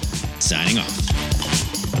 signing off.